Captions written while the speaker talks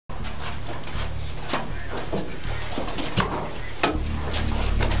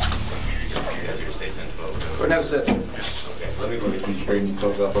No, sir. Okay, let me go get these straighten these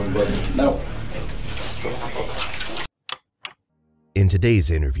up on the button. No. In today's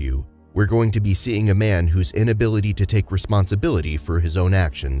interview, we're going to be seeing a man whose inability to take responsibility for his own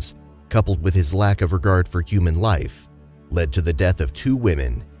actions, coupled with his lack of regard for human life, led to the death of 2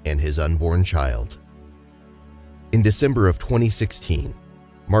 women and his unborn child. In December of 2016,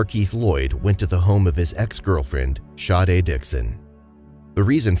 Markeith Loyd went to the home of his ex-girlfriend, Sade Dixon. The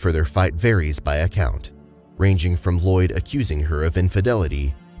reason for their fight varies by account, ranging from Loyd accusing her of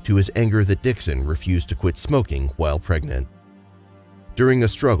infidelity to his anger that Dixon refused to quit smoking while pregnant. During a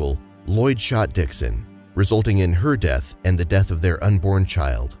struggle, Loyd shot Dixon, resulting in her death and the death of their unborn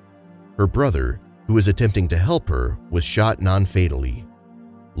child. Her brother, who was attempting to help her, was shot non-fatally.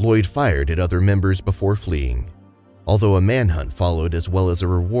 Loyd fired at other members before fleeing. Although a manhunt followed as well as a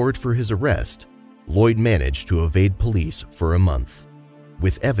reward for his arrest, Loyd managed to evade police for a month,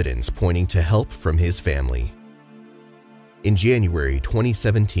 with evidence pointing to help from his family. In January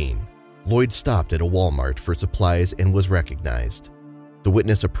 2017, Loyd stopped at a Walmart for supplies and was recognized. The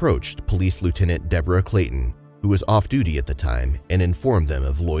witness approached Police Lieutenant Debra Clayton, who was off duty at the time, and informed them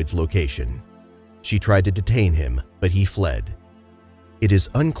of Loyd's location. She tried to detain him, but he fled. It is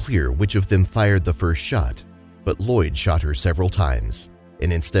unclear which of them fired the first shot, but Loyd shot her several times,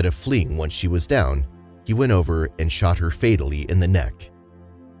 and instead of fleeing once she was down, he went over and shot her fatally in the neck.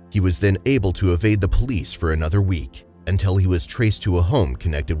 He was then able to evade the police for another week until he was traced to a home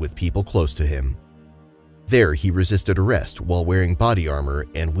connected with people close to him. There, he resisted arrest while wearing body armor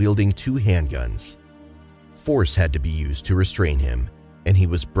and wielding 2 handguns. Force had to be used to restrain him, and he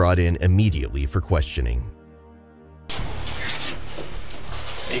was brought in immediately for questioning. Are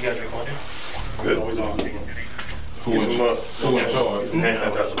you guys recording? Good. Always on. Who in charge?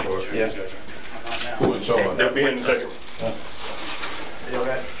 Yeah. Who in charge? They'll be in a second.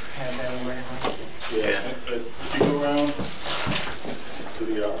 Yeah. If you go around to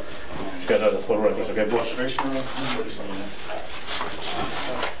the Got other photo records, okay, boss?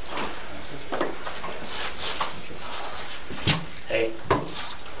 Hey,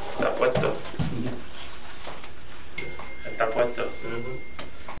 está puesto. Está puesto.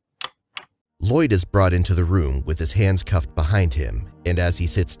 Loyd is brought into the room with his hands cuffed behind him, and as he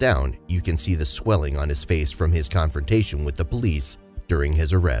sits down, you can see the swelling on his face from his confrontation with the police during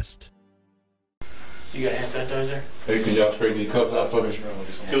his arrest. You got hand sanitizer? Hey, can y'all straighten these cuffs out for me?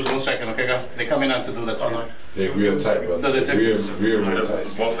 Just 1 second, okay, go. They come in now to do that. They're real tight, brother. No, they're real tight.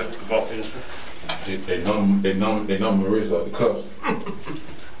 They numb my wrist up, the cuffs.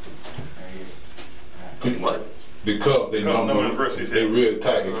 What? The cuff, they numb my wrist. They real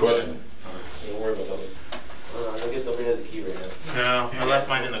tight, they crushing it. Don't worry about that. I guess nobody has the key right now. No, I left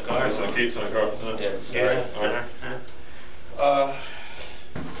mine in the car. So the key's in the car. Yeah. Alright.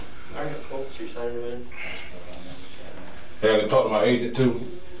 Alright, cool. So you're signing them in? Hey, I gotta talk to my agent too.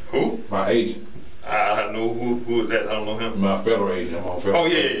 Who? My agent. I don't know who is that. I don't know him. My federal agent. I'm on federal. Oh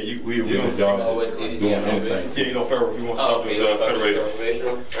yeah. We Yeah, y'all doing anything. Yeah, you know federal. You want to talk to federated.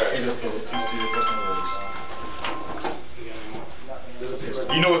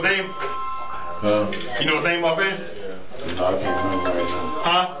 You know his name? You know his name offhand? No, I can't remember right now.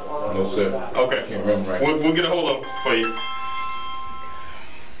 Huh? No, sir. Okay. I can't remember right now. We'll get a hold of him for you.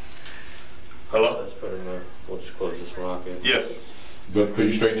 Hello? Let's put in there. We'll just close this rocket. Yes. But could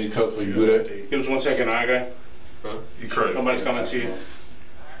you straighten these cuffs before you do that? Give us 1 second, alright, guy? Huh? You correct. Somebody's coming to see you.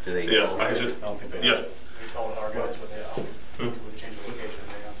 Do they Yeah, call I it? should. I don't think they Yeah. We called our guys, but they would change the location.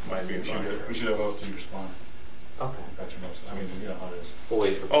 Might be in front of We should have hoped you respond. Okay. Got your notes. I mean, you know how it is. We'll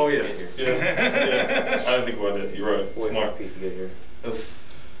wait for Oh Pete yeah. to get here. Yeah. I didn't think about that. You're right. Wait Smart. for Pete to get here. That's,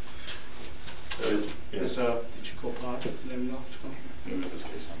 yeah. Did you call Todd? Let him know what's going on. This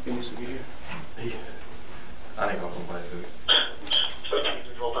case. He needs to be here. I think I'll come by food.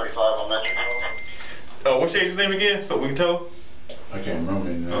 What's your agent's name again? So we can tell? I can't remember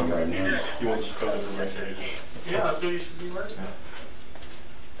his name right now. You want to spell the information agent? Yeah, that's what you should be working on.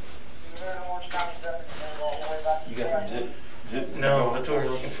 You got some zip? No, that's what we're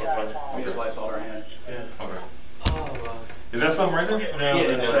looking for, buddy. We just slice all our hands. Yeah. Okay. Oh, Is that something right there? No, yeah,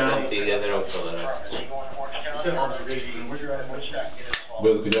 it's they don't fill that out. You said observation. Where's your item?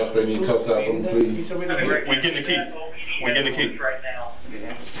 Brother, could y'all straighten these cuffs out for me, please? We getting the key. We getting the key. Right now.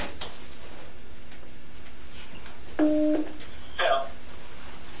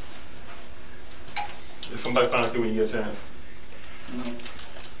 If somebody find a key when you get a chance.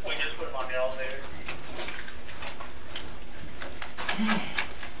 We just put them on the elevator.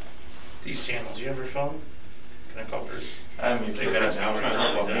 These channels, you ever film? Can I call first? I mean, take that out. I'm trying to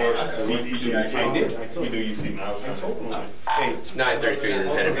talk more. We do UC now. I was trying to. Hey, 933 and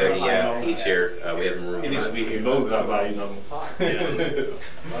 1030, yeah, he's here. We have him room. he needs to be here. Those guys by, you know.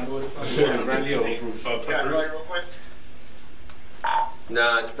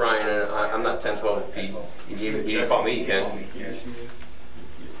 Nah, it's Brian. I'm not 1012 Pete. You can call me, you can.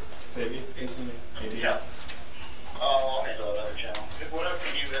 Yeah. I'll handle another channel. Whatever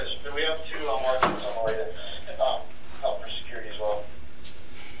you guys, but we have two Markeith on the way to help for security as well.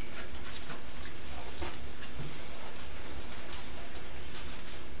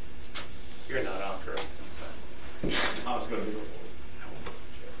 You're not on, correct? I was gonna be.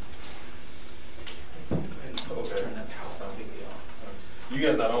 Okay. You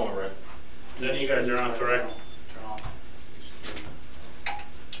guys not on, right? Then you guys are on, correct?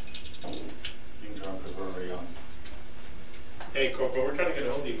 You can drop because we're already on. Hey, Corporal, we're trying to get a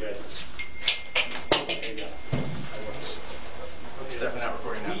hold of you guys. There you go. It's definitely not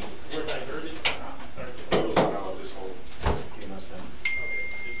recording now. We're diverted. This whole EMS thing.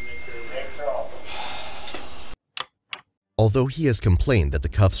 Although he has complained that the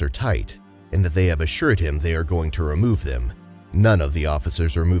cuffs are tight and that they have assured him they are going to remove them, none of the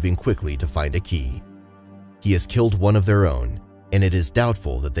officers are moving quickly to find a key. He has killed one of their own, and it is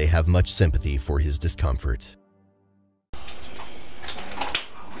doubtful that they have much sympathy for his discomfort.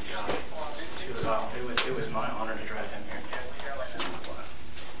 It was my honor to drive him here.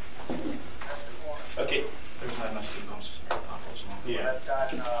 Okay. There's not much speed bumps or potholes along the way. Yeah.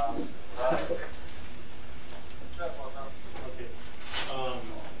 Okay.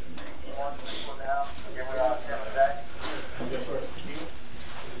 Yes, sir.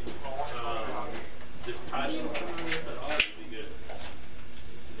 Just tie them up, that'll be good.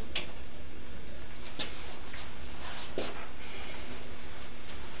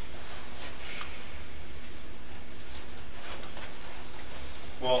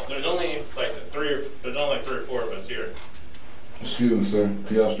 Well, there's only like three or four of us here. Excuse me, sir.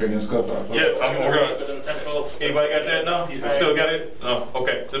 Can y'all straighten this cuff out? Yeah, we're gonna. Anybody got that now? You still got it? Oh,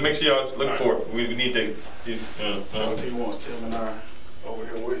 okay. So make sure y'all look for it. We need to. What you want, Tim and I over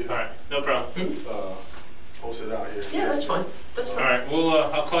here with you? All right, no problem. Post it out here. Yeah, that's fine. That's All fine. right, we'll.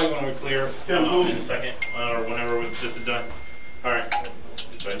 I'll call you when we're clear. In a second, or whenever this is done. All right.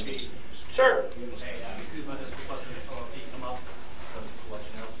 Sure.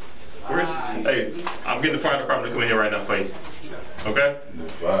 Hey, I'm getting the fire department to come in here right now for you. Okay? The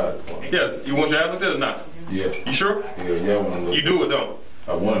fire department. Yeah. You want your ass looked at or not? Yeah. You sure? Yeah, I want to look. You do or don't?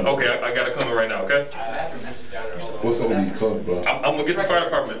 I want to. Okay, I gotta come in right now. Okay? What's up with these cuffs, bro? I'm gonna get the fire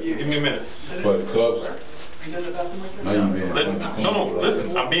department. Give me a minute. But the cuffs. Now you being Listen, funny. no,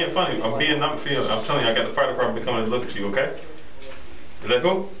 listen. I'm being funny. I'm telling you, I got the fire department coming to look at you. Okay? Is that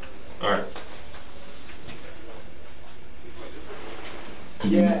cool? All right.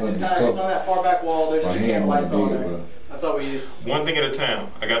 Yeah, it's on that far back wall. There's My just hand lights won't on do it, there. bro. That's all we use. One thing at a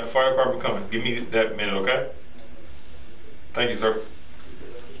time. I got the fire department coming. Give me that minute, okay? Thank you, sir.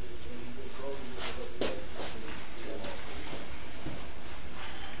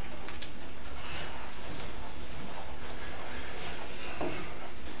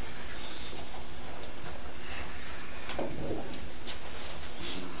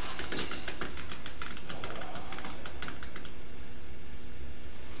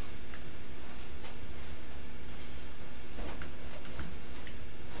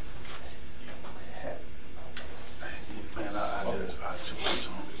 Man, I should put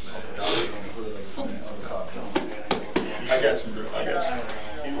some. I got you, bro. I got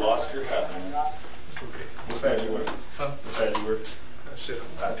you. You lost your hat. It's okay. What's that you wear? Huh? What's that you wear? Shit,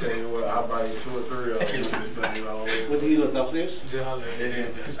 I tell you what, I'll buy you 2 or 3 of them. What do you look upstairs? As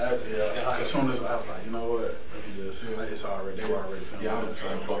soon as I was like, you know what, let me just, it's already, they were already filming. Yeah, I'm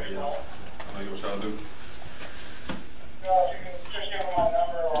trying to fuck you up. I know you were trying to do. No, you can just give them my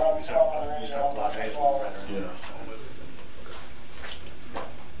number or I'll tell them on the radio. Yeah.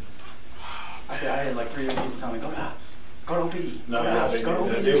 I had like 3 people telling me, go to OPD. No, go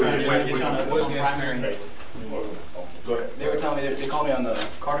to OPD. Primary. Go ahead. They were telling me, they called me on the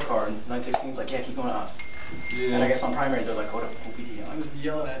Carter car, and 916's like, yeah, keep going to us. Yeah. And I guess on primary, they're like, go to OPD. I was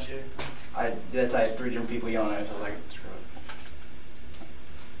yelling at you. I had 3 different people yelling at me, so I was like, screw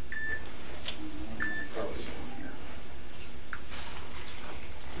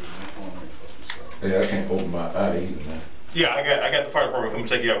it. Hey, I can't open my eye either, man. Yeah, I got the fire department coming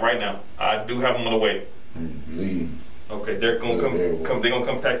check you out right now. I do have them on the way. I'm bleeding. Okay, they're gonna they're gonna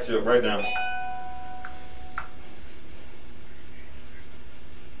come pack you up right now.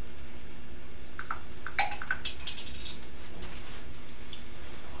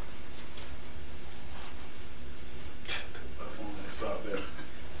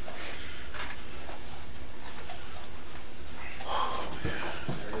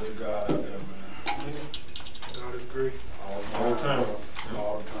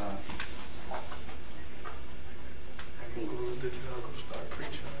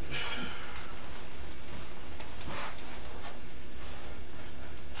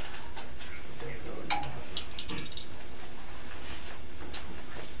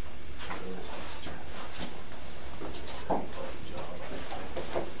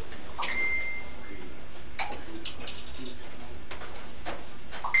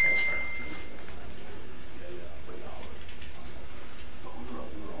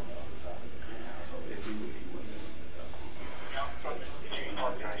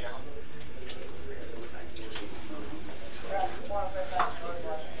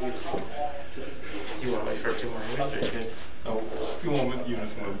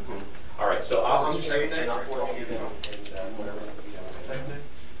 second day? Second day?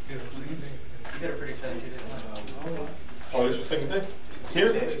 You did a pretty exciting 2 days. Oh, this was second day?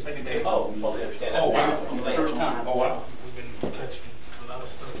 Here? Second day. Oh, totally understand. Oh, wow. First time. Oh, wow. We've been catching a lot of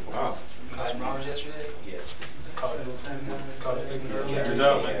stuff. Wow. Caught some robbers yesterday? Yes. Caught a signal earlier. Good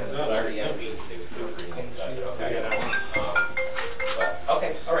job, man. Good job. Larry, yeah, they were free and stuff, so, okay, but,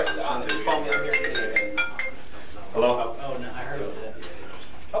 okay, all right, just call me, I'm here today. Hello? Oh, no, I heard about that.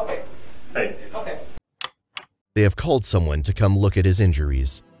 Okay, Hey. okay. They have called someone to come look at his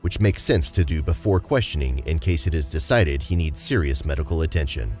injuries, which makes sense to do before questioning in case it is decided he needs serious medical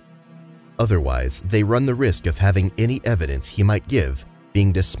attention. Otherwise, they run the risk of having any evidence he might give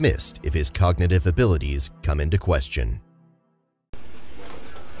being dismissed if his cognitive abilities come into question.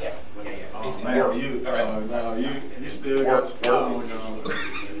 Yeah. Man, you still got some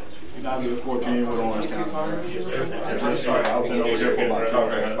you're not even 14 with Orange County. Yeah, just sorry, I've been over here for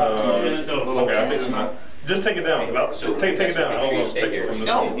about 2 minutes. Okay, I think it's just take it down. Take it down. I don't want to take it from the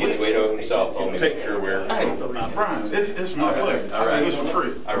No, it's way over the cell phone, Take make sure we're. Brian, it's my pleasure. All right. I do this for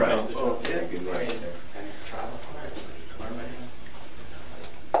free. All right. So,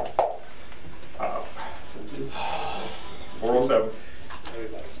 407.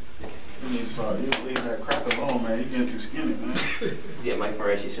 you need to start. You leave that crap alone, man. You're getting too skinny, man. Yeah, Mike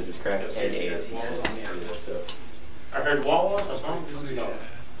Moretti says it's cracked and AIDS. I heard Wawa or something. No.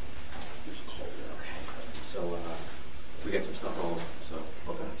 So, we got some stuff on, so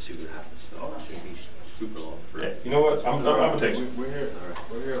we're gonna see what happens. So, it shouldn't be super long. Yeah, you know what? I'm gonna take you. We're here.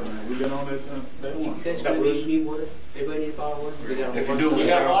 We're here, man. We've been on this since day one. Need water? Everybody need a bottle of water? If you do, it's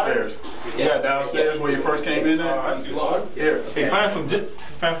downstairs. Yeah, downstairs where you first came in at. Here. Hey, find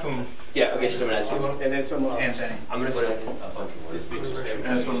some. Yeah, okay, so that's And then some Hand sanitizer. I'm gonna put a bunch of water. This beach is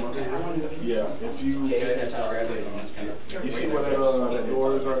And some, yeah, if you see where that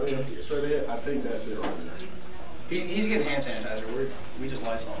door is right there? Straight ahead? I think that's it right there. He's getting hand sanitizer. We just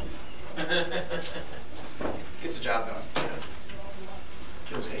Lysol him. Gets the job done.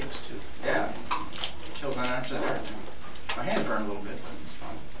 kills AIDS too. Yeah. Kills 9% of everything. My hand burned a little bit, but it's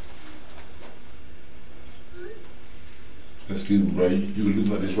fine. Excuse me, bro. You can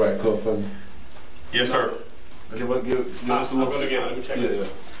look at this right cuff for me? Yes, sir. Give us a look. Let me check Yeah.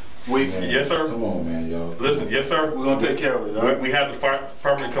 Yes, sir. Come on, man, y'all. Listen, yes, sir. We're gonna take care of it, all right? We have the fire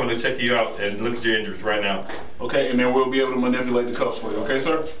department coming to check you out and look at your injuries right now. Okay, and then we'll be able to manipulate the cuffs for you, okay,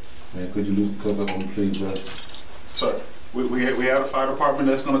 sir? Man, could you look the cuff up on me, please, bro? Sir, we have a fire department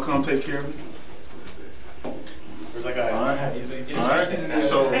that's gonna come take care of it. Where's that guy? All right. All right.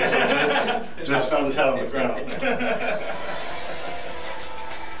 So just found his hat on the ground.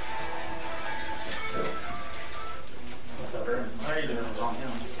 How you doing?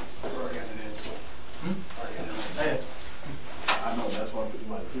 I know that's why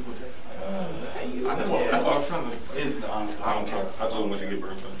people text. I don't care. I told him when you get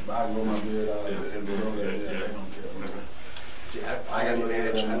burned. I grow my beard out and do all that. They don't care. See, I got an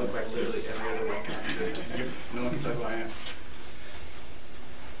advantage. I look like literally every other white guy in existence. No one can tell who I am.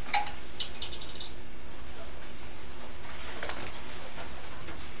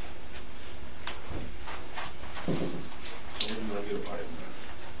 So when you gonna get a pipe,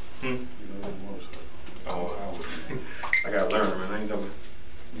 man? You know, Oh, I gotta learn, man. I ain't never. me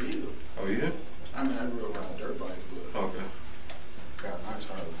either. Oh, yeah? I mean, I grew up around dirt bikes, but Okay. got nice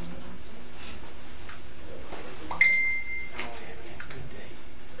hard, man.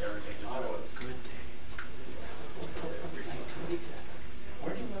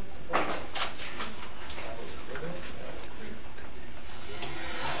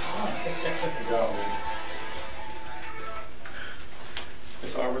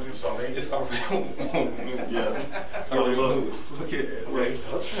 It's already solid. It's already. Yeah. So Look at it. Wait,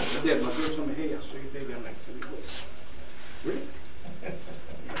 yeah, my girl's on my head. I saw your baby. I'm like, really?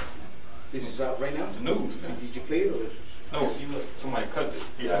 This is out right now? The news. Did you play it or is No, somebody cut it.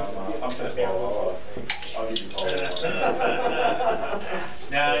 Yeah, I'm just. I'll give you all.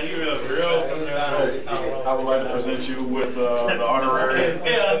 Nah, you real I would like to present you with the honorary.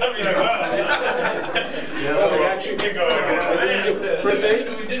 Yeah, I mean,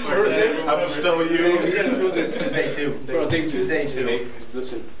 I'm bestowing you. It's day 2. Bro, day 2. It's day 2.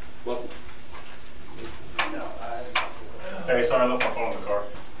 Listen, welcome. Hey, sorry, I left my phone in the car.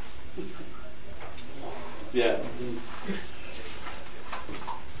 Yeah.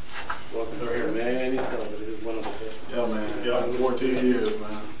 Welcome to here, man. Anytime, but it is one of the best. Yeah, man. Yeah, 14 years,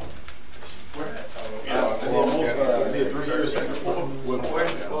 man. Almost, I did 3 years second floor with for a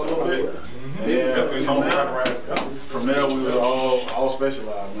little bit. And from there, we were all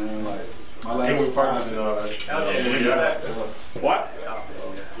specialized, man. Like my last partners. What?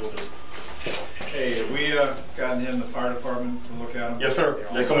 Hey, Yes, sir.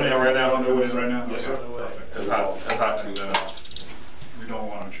 They're coming in right now. On their way right now? Yes, sir. That's hot. That's hot too. We don't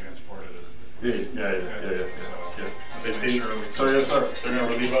want to transport it. Yeah. Hey, Steve. Sir, yes, sir. They're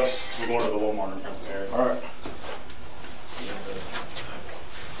gonna relieve us. We're going to the Walmart in Princess area. All right.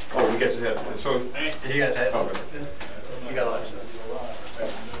 Oh, we got to have. So, You guys had some? okay. We got a lot of stuff.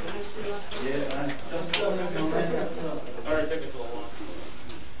 All right, take it for a while.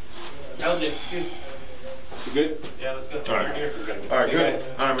 LJ, good. You good? Yeah, let's go. All right. All right, good.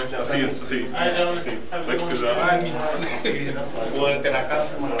 All right, man. I'll see you. See you. All right, gentlemen. See you. Have a good one.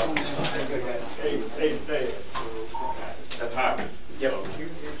 Hey. That's hot. Yep.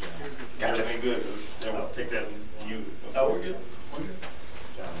 Gotcha. Ain't good. Yeah, we'll take that and use it. Oh, we're good. We're good.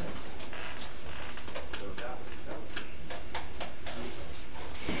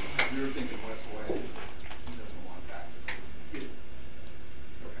 You were thinking West Way. He doesn't want back. Okay.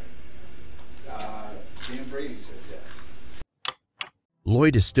 Dan Brady said yes.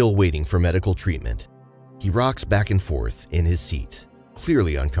 Loyd is still waiting for medical treatment. He rocks back and forth in his seat,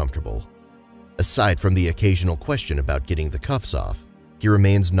 clearly uncomfortable. Aside from the occasional question about getting the cuffs off, he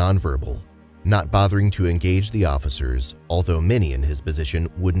remains nonverbal, not bothering to engage the officers, although many in his position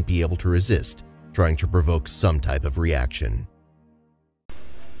wouldn't be able to resist trying to provoke some type of reaction.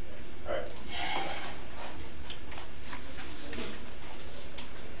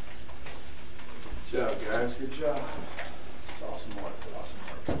 Good job, guys. Good job. It's awesome work. Awesome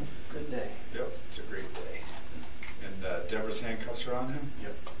work. It's a good day. Yep, it's a great day. And Deborah's handcuffs are on him?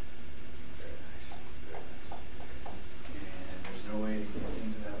 Yep. Very nice. Very nice. And there's no way to get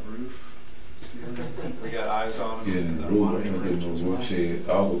into that roof. See, we got eyes on him. Get in the room, I ain't getting no work shit.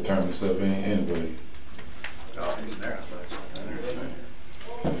 I'll go turn this up in anyway. Oh, he's in there.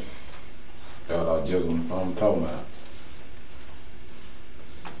 Got all just on the phone talking about.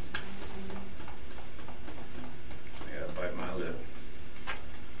 Yeah, bite my lip.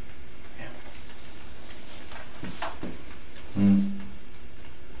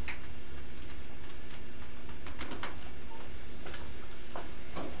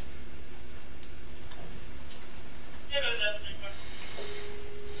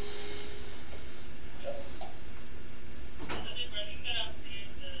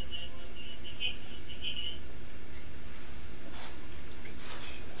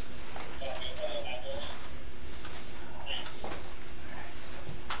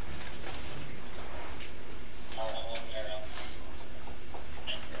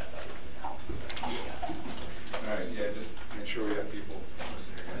 Sure we have people.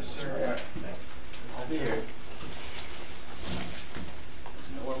 Yes, sir. Yeah. Thanks. I'll be here.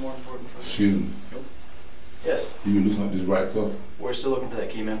 There's nowhere more important for me. Excuse me. Nope. Yes. You looking at this right cuff? We're still looking for that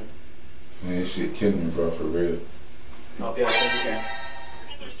key, man. Man, this shit killing me, bro, for real. Help you out as you can.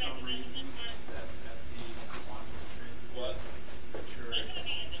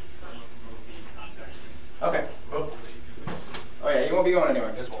 Okay. Cool. Oh yeah, you won't be going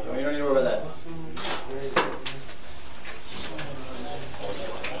anywhere. You don't need to worry about that.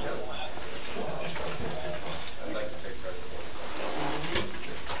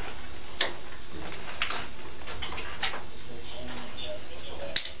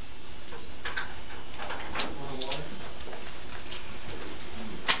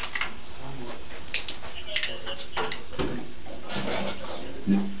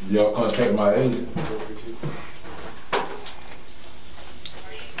 Y'all contact my agent.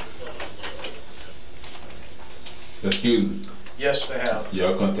 Excuse me. Yes, they have.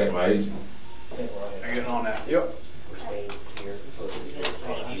 Y'all contact my agent. I get on that. Yep. We're staying here, so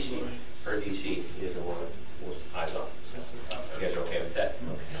DC, or DC is the one with eyes on. So, you guys are okay with that?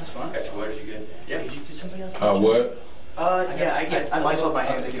 Okay, that's fine. Got your orders, you good? Yeah. Did somebody else? What? Yeah, I lice off my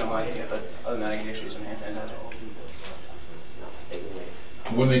hands if you don't mind. Yeah, but other than that, I can issue some hand sanitizer.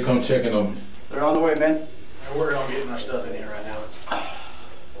 When they come checking on me? They're on the way, man. We're working on getting our stuff in here right now.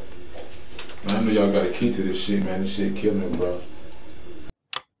 Man, I know y'all got a key to this shit, man. This shit killing me, bro.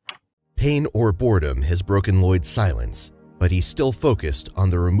 Pain or boredom has broken Loyd's silence, but he's still focused on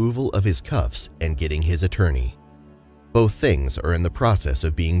the removal of his cuffs and getting his attorney. Both things are in the process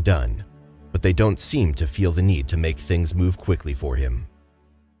of being done, but they don't seem to feel the need to make things move quickly for him.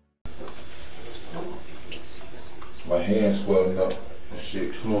 My hand's swelling up.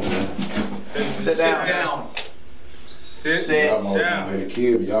 Shit, come on, man. Sit down. Sit Y'all down. ready to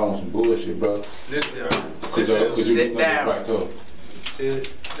kill me. Y'all on some bullshit, bro. Sit down. Sit down. Sit down.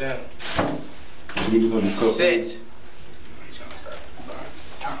 Sit down. Sit.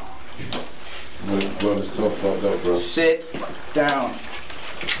 Bro, this cuff fucked up, bro. Sit down.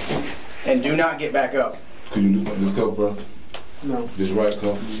 And do not get back up. Can you do something with this cuff, bro? No. This right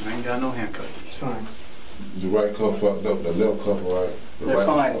cuff? I ain't got no handcuffs. It's fine. The right cuff fucked up, the left cuff right. The They're right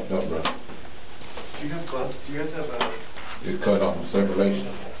fine. fucked up, bro. Do you have gloves? Do you guys have a... It cut off my circulation.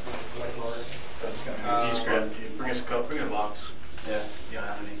 He's good. Bring us a cup, bring a box. Yeah. You don't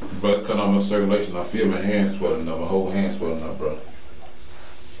have any. But it cut off my circulation. I feel my hand swelling up, my whole hand swelling up, bro.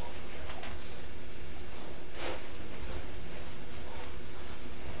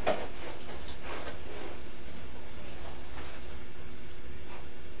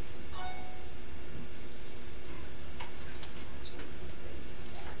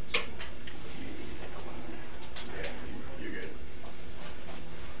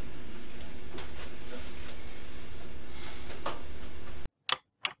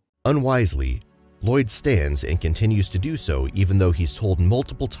 Unwisely, Loyd stands and continues to do so even though he's told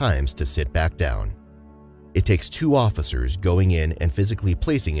multiple times to sit back down. It takes 2 officers going in and physically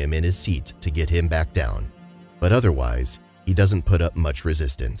placing him in his seat to get him back down, but otherwise, he doesn't put up much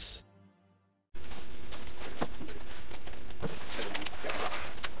resistance.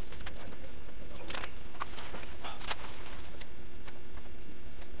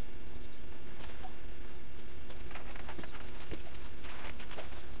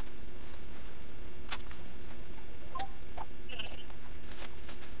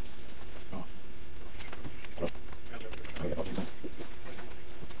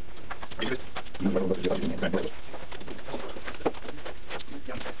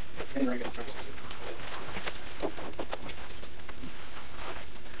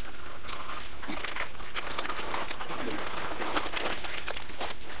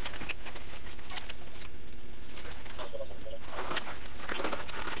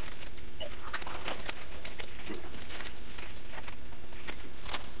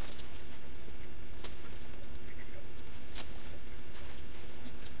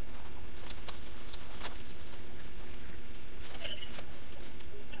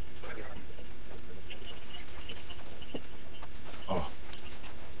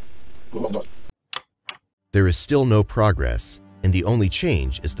 There is still no progress, and the only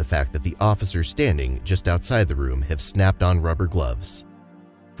change is the fact that the officers standing just outside the room have snapped on rubber gloves.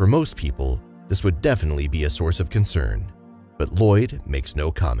 For most people, this would definitely be a source of concern, but Loyd makes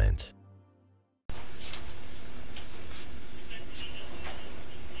no comment.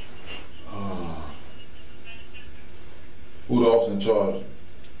 Who the officer in charge?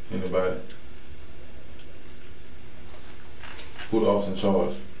 Anybody? Who the officer in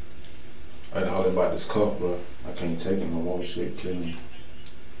charge? I had to holler about this cuff, bro. I can't take it no more. Shit killing me.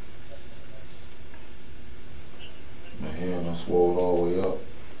 My hand done swelled all the way up,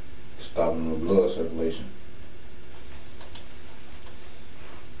 stopping the blood circulation.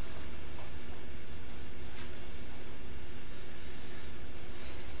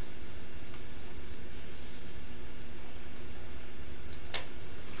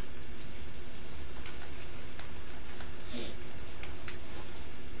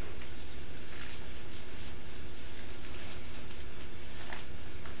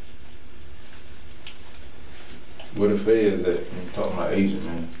 Where the feds at? I'm talking about agent,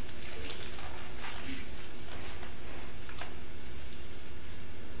 man.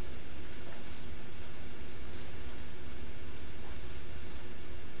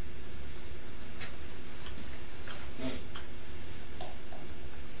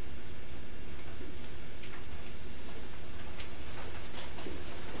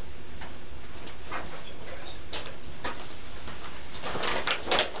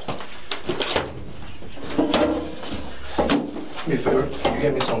 Me a favor, you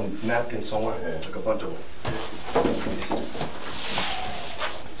get me some napkins somewhere, like a bunch of them.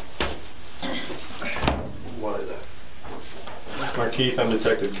 What is that? Markeith, I'm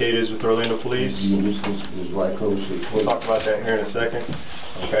Detective Cadis with Orlando Police. This right coat shit. We'll talk about that here in a second.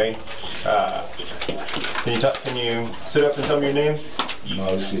 Okay. Can you sit up and tell me your name? No,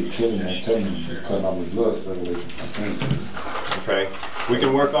 this shit killing me. I'm telling you, because I'm with blood circulation. I can't. Okay. We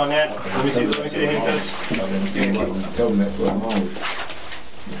can work on that. Let me see the handcuffs. I'm telling that for a moment.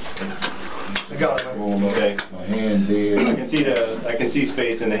 I got it, man. Okay. My hand dead. I can see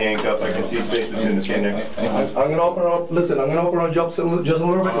space in the handcuff. I can see space between the skin there. I'm gonna open up, listen, I'm gonna open up just a little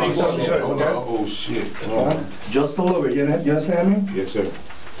bit. Oh shit. Just a little bit, you understand me? Yes, sir.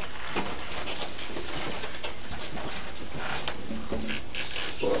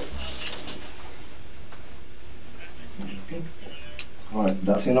 Alright,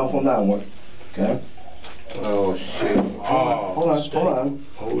 that's enough on that one, okay? Oh shit. Oh, Hold on.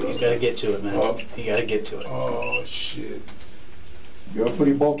 You gotta get to it, man. You gotta get to it. Oh shit. You're a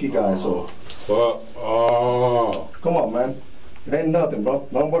pretty bulky guy, so. Fuck. Oh. Come on, man. It ain't nothing, bro.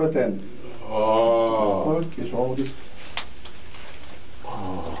 Number 10. Oh. What is wrong with this?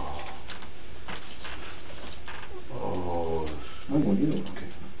 Oh. I'm gonna get it. Okay.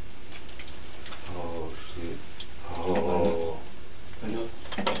 Oh shit. Oh. Come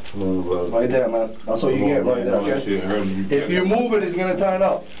on, brother. Right there, man. That's what you get right there, okay? If you move it, it's gonna turn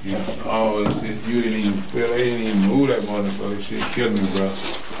up. Oh, you didn't even feel it. They didn't even move that motherfucker. Shit killed me, bro.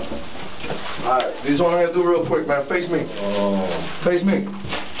 Alright, this is what I'm gonna do real quick, man. Face me. Oh. Face me.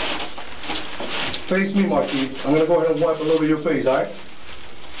 Face me, Markeith. I'm gonna go ahead and wipe a little bit of your face, alright?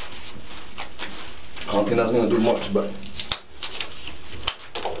 I don't think that's gonna do much, but.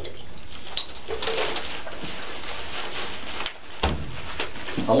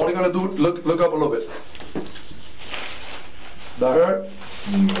 I'm only gonna do, look up a little bit. That hurt?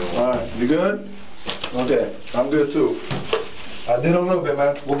 No. Alright, you good? Okay, I'm good too. I did a little bit,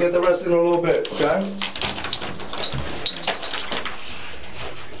 man. We'll get the rest in a little bit, okay?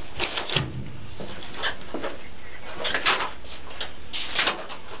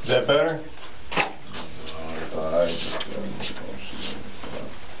 Is that better?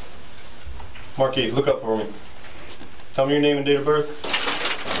 Markeith, look up for me. Tell me your name and date of birth.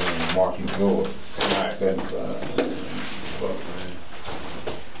 Markeith Loyd. Alright. 75.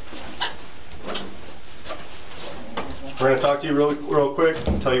 We're going to talk to you real quick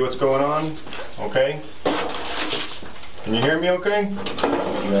and tell you what's going on, okay? Can you hear me okay?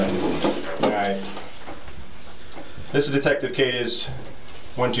 Yeah. Alright. This is Detective K's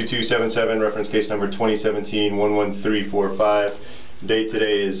 12277, reference case number 2017-11345. Date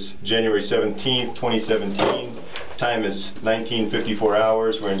today is January 17th, 2017. Time is 19:54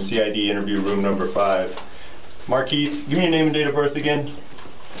 hours. We're in CID interview room number 5. Markeith, give me your name and date of birth again.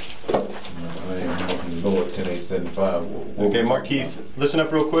 I am Markeith Loyd, 10875. Okay, Markeith, listen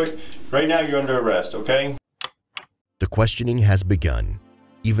up real quick. Right now you're under arrest, okay? The questioning has begun,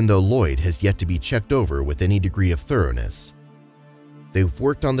 even though Loyd has yet to be checked over with any degree of thoroughness. They've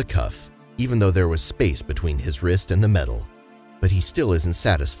worked on the cuff, even though there was space between his wrist and the metal, but he still isn't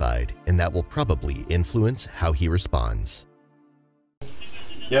satisfied, and that will probably influence how he responds.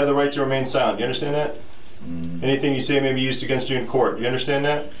 You have the right to remain silent. You understand that? Anything you say may be used against you in court. You understand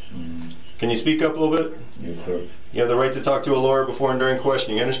that? Can you speak up a little bit? Yes, sir. You have the right to talk to a lawyer before and during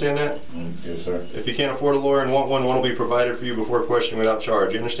questioning. You understand that? Yes, sir. If you can't afford a lawyer and want one, one will be provided for you before questioning without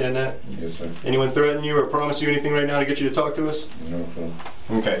charge. You understand that? Yes, sir. Anyone threaten you or promise you anything right now to get you to talk to us? No, sir.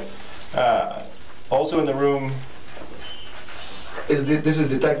 Okay. Also in the room. This is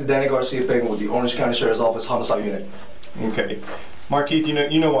Detective Danny Garcia Fagan with the Orange County Sheriff's Office Homicide Unit. Okay. Markeith,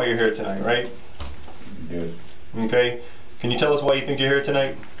 you know why you're here tonight, right? Yes. Okay. Can you tell us why you think you're here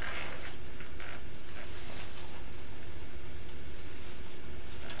tonight?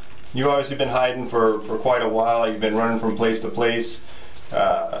 You've obviously been hiding for quite a while. You've been running from place to place.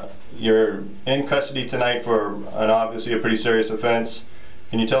 You're in custody tonight for obviously a pretty serious offense.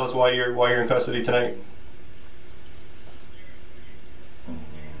 Can you tell us why you're in custody tonight?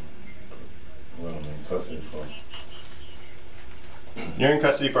 Well, I'm in custody for. You're in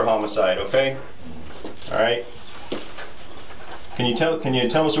custody for homicide, okay? All right. Can you tell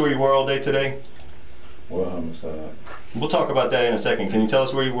us where you were all day today? What homicide? We'll talk about that in a second. Can you tell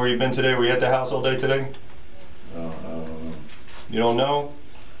us where you've been today? Were you at the house all day today? I don't know. You don't know?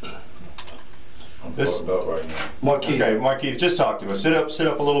 I'm fucked up right now. Markeith. Okay, Markeith, just talk to us. Sit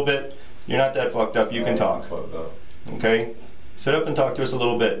up a little bit. You're not that fucked up. You can talk. I'm fucked up. Okay? Sit up and talk to us a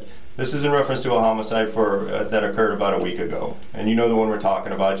little bit. This is in reference to a homicide that occurred about a week ago. And you know the one we're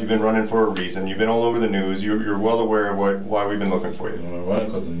talking about. You've been running for a reason. You've been all over the news. You're well aware of why we've been looking for you. I'm running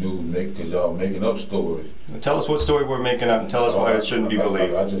because the news, because y'all making up stories. Tell us what story we're making up and tell us why it shouldn't be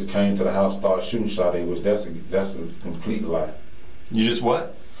believed. I just came to the house, started shooting shot. That's a complete lie. You just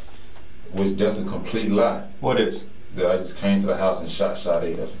what? That's a complete lie. What is? That I just came to the house and shot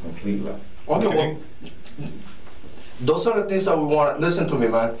Sade. That's a complete lie. Okay, well, those are the things that we want. Listen to me,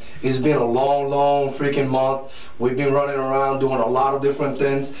 man. It's been a long freaking month. We've been running around doing a lot of different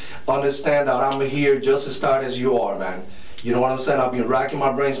things. Understand that I'm here just as tired as you are, man. You know what I'm saying? I've been racking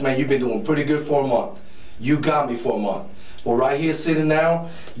my brains, man. You've been doing pretty good for a month. You got me for a month. We're right here sitting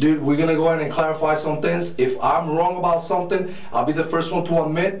now. Dude, we're gonna go ahead and clarify some things. If I'm wrong about something, I'll be the first one to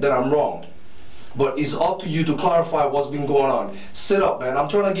admit that I'm wrong. But it's up to you to clarify what's been going on. Sit up, man. I'm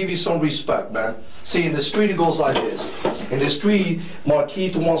trying to give you some respect, man. See, in the street, it goes like this. In the street,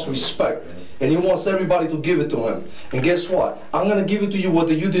 Markeith wants respect. And he wants everybody to give it to him. And guess what? I'm going to give it to you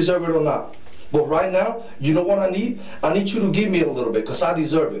whether you deserve it or not. But right now, you know what I need? I need you to give me a little bit, because I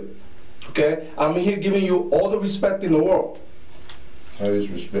deserve it. Okay? I'm here giving you all the respect in the world. How is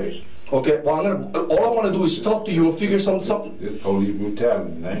respect? Okay, well, all I want to do is talk to you and figure something. It's police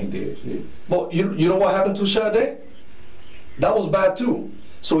brutality, and I ain't dead shit. But you know what happened to Sade? That was bad too.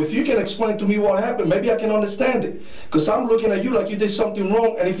 So if you can explain to me what happened, maybe I can understand it. Because I'm looking at you like you did something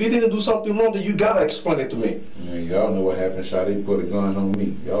wrong, and if you didn't do something wrong, then you gotta explain it to me. Man, y'all know what happened, Sade put a gun on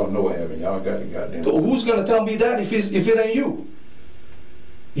me. Y'all know what happened. Y'all got the goddamn. Who's gonna tell me that if it ain't you?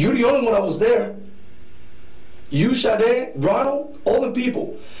 You're the only one that was there. You, Sade, Ronald, all the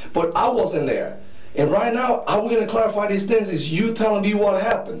people. But I wasn't there. And right now, how we're gonna clarify these things is you telling me what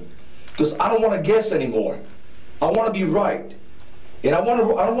happened. Because I don't wanna guess anymore. I wanna be right. And I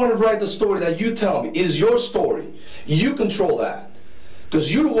don't want to write the story that you tell me is your story. You control that,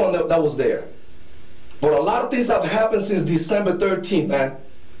 because you're the one that was there. But a lot of things have happened since December 13th, man,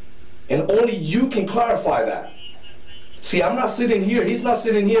 and only you can clarify that. See, I'm not sitting here. He's not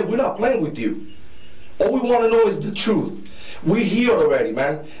sitting here. We're not playing with you. All we want to know is the truth. We're here already,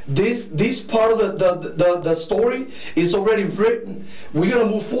 man. This part of the story is already written. We're gonna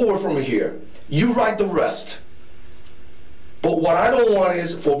move forward from here. You write the rest. But what I don't want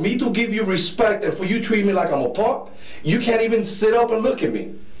is for me to give you respect and for you to treat me like I'm a punk. You can't even sit up and look at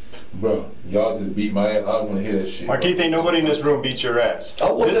me. Bro, y'all just beat my ass. I don't want to hear that shit. Markeith, ain't nobody in this room beat your ass.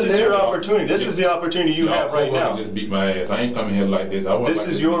 This is your opportunity. This is the opportunity you have right now. Just beat my ass. I ain't coming here like this. This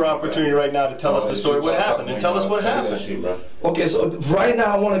is your opportunity right now to tell us the story. What happened? And tell us what happened. Okay, so right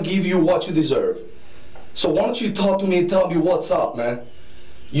now I want to give you what you deserve. So why don't you talk to me and tell me what's up, man?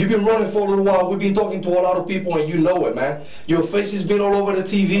 You've been running for a little while. We've been talking to a lot of people, and you know it, man. Your face has been all over the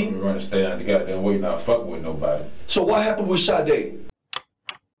TV. I'm running, stay out the goddamn way, not fucking with nobody. So what happened with Sade?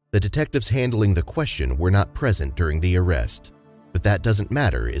 The detectives handling the question were not present during the arrest, but that doesn't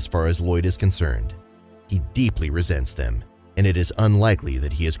matter as far as Loyd is concerned. He deeply resents them, and it is unlikely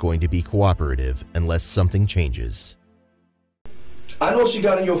that he is going to be cooperative unless something changes. I know she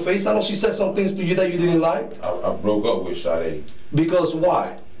got in your face. I know she said some things to you that you didn't like. I broke up with Sade. Because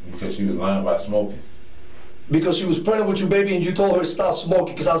why? Because she was lying about smoking. Because she was pregnant with your baby and you told her to stop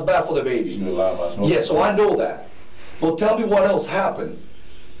smoking because that's bad for the baby. She was lying about smoking. Yeah, so I know that. But tell me what else happened.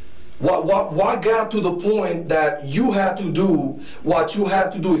 Why got to the point that you had to do what you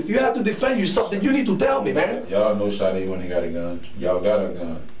had to do? If you had to defend yourself, then you need to tell me, man. Y'all know Sade when he got a gun. Y'all got a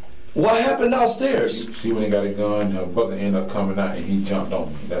gun. What happened downstairs? She went and got a gun, her brother ended up coming out and he jumped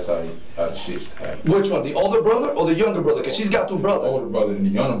on me. That's how the shit happened. Which one, the older brother or the younger brother? Because she's got two brothers. The older brother and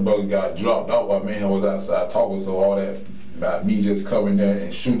the younger brother got dropped out while man was outside talking, so all that about me just coming there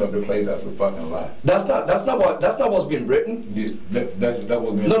and shooting up the place, that's a fucking lie. That's not what's been written. That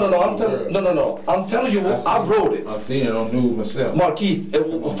was been No. I'm telling you, I wrote it. I'm seeing it on news myself.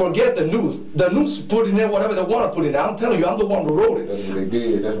 Markeith, forget the news. The news put in there whatever they want to put in there. I'm telling you, I'm the one who wrote it. That's what they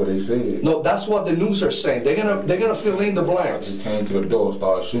did. That's what they said. No, that's what the news are saying. They're gonna fill in the blanks. They came to the door,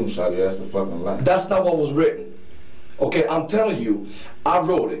 started shooting Sade. That's a fucking lie. That's not what was written. Okay, I'm telling you, I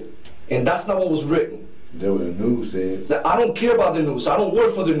wrote it, and that's not what was written. That's what the news said. I don't care about the news. I don't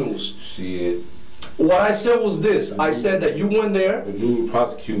work for the news. Shit. What I said was this. I said that you went there. The news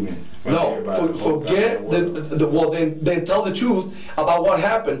prosecute me. No, forget well, then tell the truth about what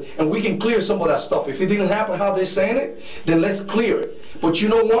happened, and we can clear some of that stuff. If it didn't happen how they're saying it, then let's clear it. But you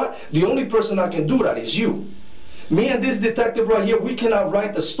know what? The only person that can do that is you. Me and this detective right here, we cannot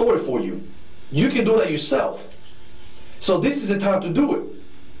write the story for you. You can do that yourself. So this is the time to do it.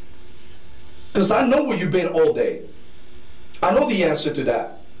 Because I know where you've been all day. I know the answer to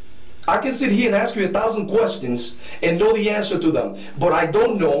that. I can sit here and ask you 1,000 questions and know the answer to them. But I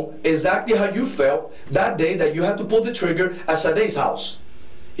don't know exactly how you felt that day that you had to pull the trigger at Sade's house.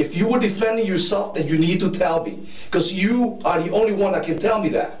 If you were defending yourself, then you need to tell me. Because you are the only one that can tell me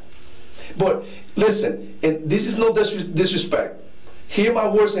that. But listen, and this is no disrespect. Hear my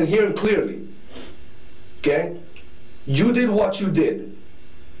words and hear them clearly. Okay? You did what you did.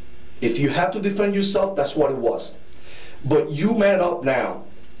 If you had to defend yourself, that's what it was. But you man up now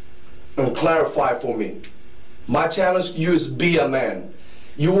and clarify for me. My challenge to you is be a man.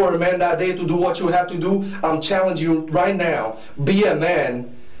 You were a man that day to do what you had to do. I'm challenging you right now. Be a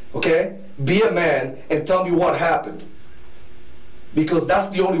man, okay? Be a man and tell me what happened. Because that's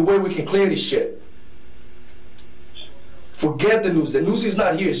the only way we can clear this shit. Forget the news. The news is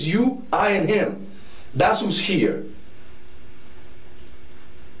not here. It's you, I, and him. That's who's here.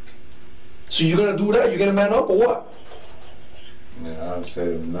 So you're gonna do that? You're gonna man up or what? Yeah, I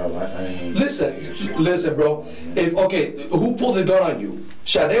said no. I ain't. Listen, bro. Who pulled the gun on you?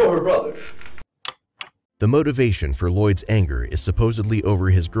 Sade or her brother? The motivation for Loyd's anger is supposedly over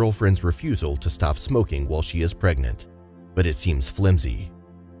his girlfriend's refusal to stop smoking while she is pregnant, but it seems flimsy.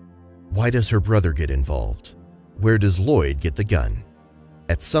 Why does her brother get involved? Where does Loyd get the gun?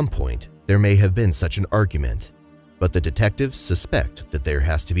 At some point, there may have been such an argument, but the detectives suspect that there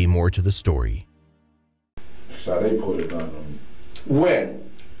has to be more to the story. Sade put a gun on me.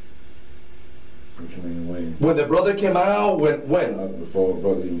 When? What you mean when? When the brother came out, when? Before the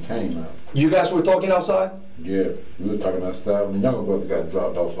brother even came out. You guys were talking outside? Yeah, we were talking outside when the younger brother got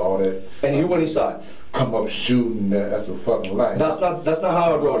dropped off, so all that. And he went inside? Come up shooting, that's a fucking lie. That's not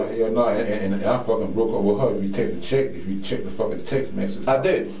how I wrote it. Yeah, no, and I fucking broke up with her. If you check the fucking text message. I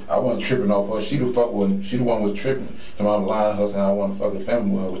did. I wasn't tripping off her. She the one was tripping. So I'm lying to her saying I want a fucking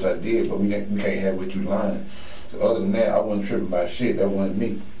family with her, which I did, but we can't have what you lying. So other than that, I wasn't tripping by shit. That wasn't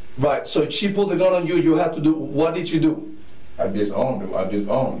me. Right. So she pulled the gun on you. You had to do. What did you do? I disowned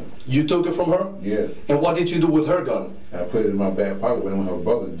her. You took it from her? Yeah. And what did you do with her gun? I put it in my back pocket, but when her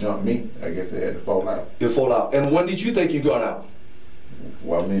brother jumped me, I guess it had to fall out. It fall out. And when did you take your gun out?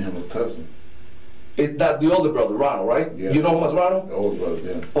 While me and him was tussling. That the older brother, Ronald, right? Yeah. You know him as Ronald? The older brother,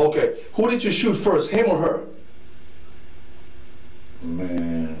 yeah. Okay. Who did you shoot first, him or her?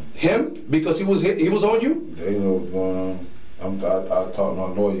 Man. Him? Because he was on you? They know what's going on. I talked to my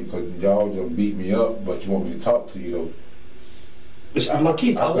lawyer because y'all just beat me up, but you want me to talk to you though.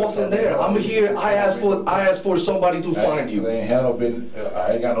 Markeith, I wasn't there. I'm here. I asked for somebody to find you. I ain't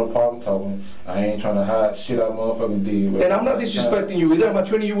got no problem talking. I ain't trying to hide shit I motherfucking did. And I'm not disrespecting you either. Am I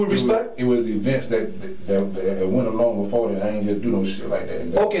treating you with respect? It was events that went along before that. I ain't just do no shit like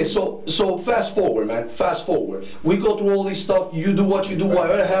that. Okay, so fast forward, man. Fast forward. We go through all this stuff. You do what you do.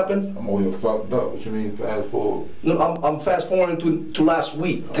 Whatever happened. I'm over here fucked up. What you mean fast forward? No, I'm fast forwarding to last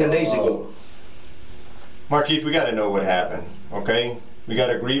week, 10 days ago. Markeith, we got to know what happened, okay? We got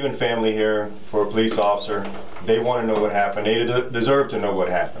a grieving family here for a police officer. They want to know what happened. They deserve to know what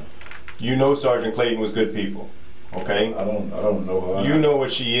happened. You know Sergeant Clayton was good people, okay? I don't know her. You know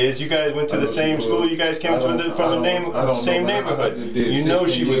what she is. You guys went to the same school. You guys came from the same neighborhood. You know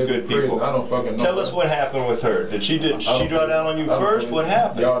she was good people. I don't fucking know. Tell us what happened with her. Did she draw down on you first? What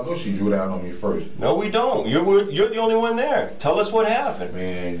happened? Y'all know she drew down on me first. No, we don't. You're the only one there. Tell us what happened.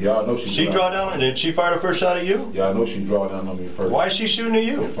 Man, y'all know she draw down. Did she fire the first shot at you? Y'all know she draw down on me first. Why is she shooting at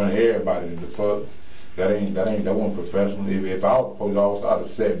you? In front of everybody. The fuck. That wasn't professional. If I was a police officer, I'd have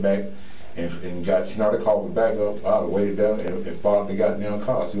sat back and she not called me back up. I'd have waited down and followed the goddamn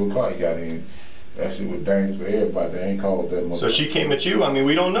car. See what car he got in. That shit was dangerous for everybody. They ain't called that much. So she came at you? I mean,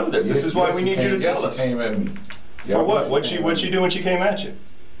 we don't know this. This is why we need you to tell us. She came at me. For what? What'd she do when she came at you?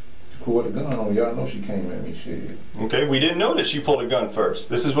 She pulled a gun on me. Y'all know she came at me. Shit. Okay, we didn't know that she pulled a gun first.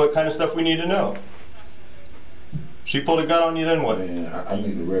 This is what kind of stuff we need to know. She pulled a gun on you, then what? Man, I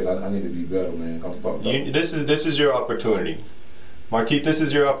need to rest. I need to be better, man. I'm fucked up. This is your opportunity. Markeith, this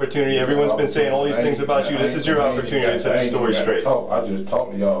is your opportunity. Everyone's been saying all these things about you. This is your opportunity to set the story straight. I just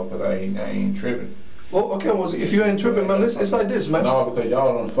talk to y'all because I ain't tripping. Well, okay, well, if you ain't tripping, man, it's like this, man. No, because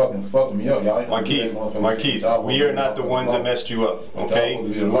y'all don't fucking fuck me up. Y'all Markeith, we are not the ones that messed you up, okay?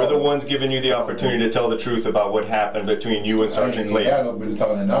 We're the ones giving you the opportunity to tell the truth about what happened between you and Sergeant Clayton.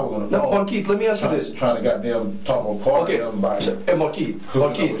 No, Markeith, let me ask you this. Trying to goddamn talk apart. Okay, hey,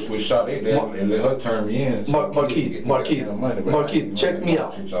 Markeith. We shot it down and let her turn me in. Markeith, check me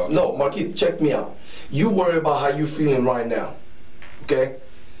out. No, Markeith, check me out. You worry about how you feeling right now, okay?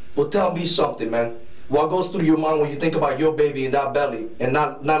 Well, tell me something, man. What goes through your mind when you think about your baby in that belly and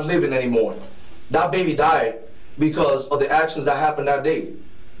not living anymore? That baby died because of the actions that happened that day.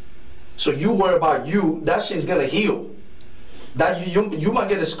 So you worry about you, that shit's gonna heal. That you might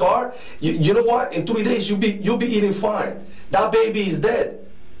get a scar. You know what? In 3 days you'll be eating fine. That baby is dead.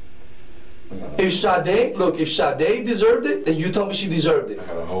 If Sade deserved it, then you tell me she deserved it. I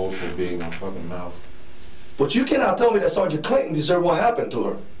got a hole so big in my fucking mouth. But you cannot tell me that Sergeant Clayton deserved what happened to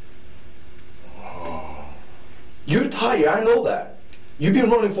her. You're tired, I know that. You've been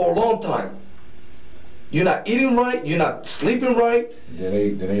running for a long time. You're not eating right, you're not sleeping right.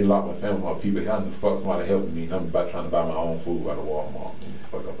 Then they lock my family up. People having to fuck somebody helping me. I'm about trying to buy my own food out of Walmart.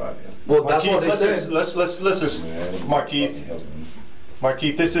 Fuck up out there. Well, that's what they said. Let's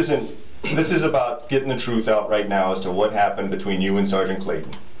Markeith, this is about getting the truth out right now as to what happened between you and Sergeant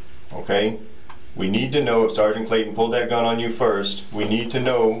Clayton. Okay? We need to know if Sergeant Clayton pulled that gun on you first. We need to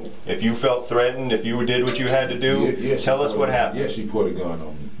know if you felt threatened, if you did what you had to do. Yeah, tell us what happened. Yeah, she pulled a gun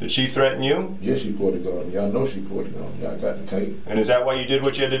on me. Did she threaten you? Yeah, she pulled a gun on me. Y'all know she pulled a gun on me. I got the tape. And is that why you did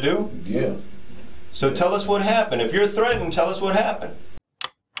what you had to do? Yeah. So tell us what happened. If you're threatened, tell us what happened.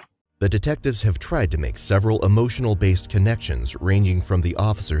 The detectives have tried to make several emotional-based connections ranging from the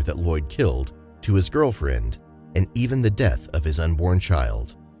officer that Loyd killed to his girlfriend and even the death of his unborn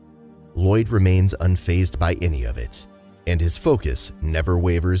child. Loyd remains unfazed by any of it, and his focus never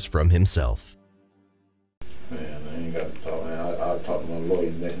wavers from himself. Man, I ain't got to talk, man. I'll talk to my lawyer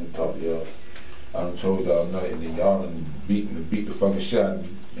and let him talk to y'all. I done told y'all nothing, and y'all done beat the fucking shot,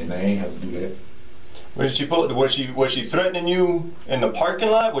 and I ain't have to do that. When did she pull it? Was she threatening you in the parking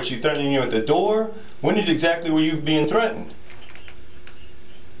lot? Was she threatening you at the door? When exactly were you being threatened?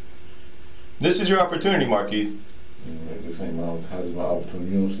 This is your opportunity, Markeith. This ain't my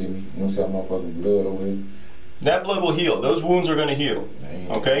opportunity. You don't see me. You don't see how my fucking blood over here. That blood will heal. Those wounds are going to heal.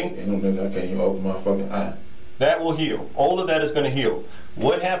 Okay? Ain't no nigga, I can't even open my fucking eye. That will heal. All of that is going to heal.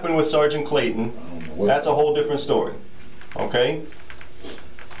 What happened with Sergeant Clayton, that's a whole different story. Okay?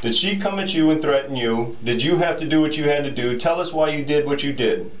 Did she come at you and threaten you? Did you have to do what you had to do? Tell us why you did what you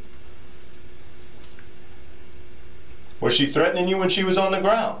did. Was she threatening you when she was on the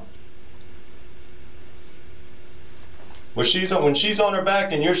ground? When she's on her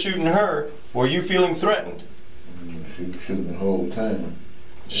back and you're shooting her, were you feeling threatened? She was shooting the whole time.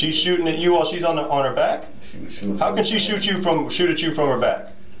 She's shooting at you while she's on her back? She was shooting. How can she shoot at you from her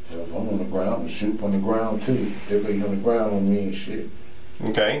back? I'm on the ground and shoot from the ground too. Everybody on the ground on me and shit.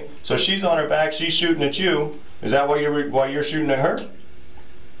 Okay, so she's on her back, she's shooting at you. Is that why you're shooting at her?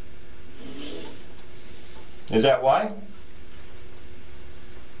 Is that why?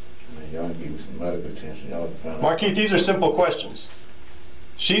 Man, y'all give me some medical attention. Markeith, these are simple questions.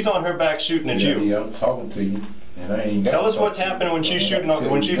 She's on her back shooting at you. Yeah, I'm talking to you. And I ain't got Tell us what's happening when she's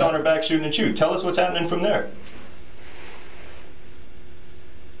on her back shooting at you. Tell us what's happening from there.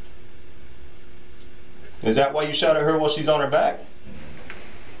 Is that why you shot at her while she's on her back?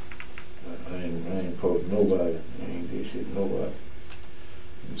 I ain't posed nobody. I ain't did shit to nobody.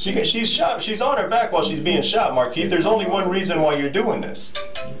 She's shot. She's on her back while she's being shot, Markeith. There's only one reason why you're doing this.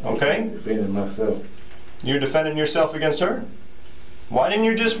 Okay? I'm defending myself. You're defending yourself against her? Why didn't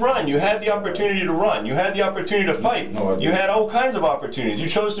you just run? You had the opportunity to run. You had the opportunity to fight. No, you had all kinds of opportunities. You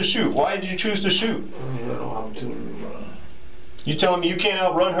chose to shoot. Why did you choose to shoot? I had no opportunity to run. You telling me you can't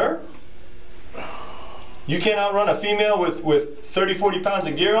outrun her? You can't outrun a female with 30, 40 pounds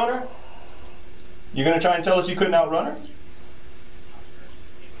of gear on her? You're going to try and tell us you couldn't outrun her?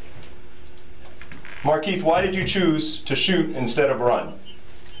 Markeith, why did you choose to shoot instead of run?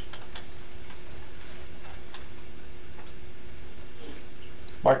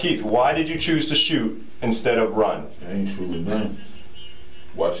 Markeith, why did you choose to shoot instead of run? I ain't shooting nothing.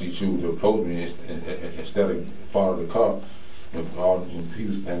 Why she choose to approach me instead of follow the car? When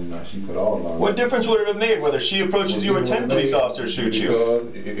people standing there, she put all on. What difference would it have made whether she approaches you or 10 police officers shoot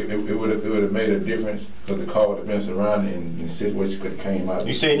you? Because it would have made a difference because the car would have been surrounded and the situation could have came out.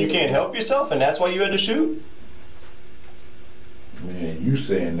 You saying you can't help yourself and that's why you had to shoot? Man, you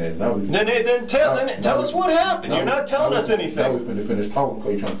saying that. Now then tell us what happened. You're not telling us anything. Now we finna finish talking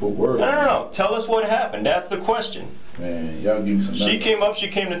because you're trying to put words. No. Tell us what happened. That's the question. Man, y'all give me some. She came up, she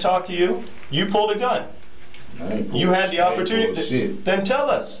came to talk to you. You pulled a gun. You had the opportunity. Then tell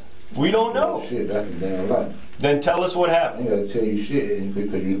us. We don't know. Shit, that's a damn lie. Then tell us what happened. I ain't gotta tell you shit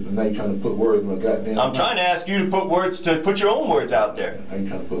because now you're trying to put words in my goddamn mouth. I'm trying to ask you to put your own words out there. I ain't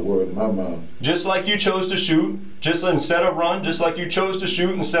trying to put words in my mouth. Just like you chose to shoot, just instead of run, just like you chose to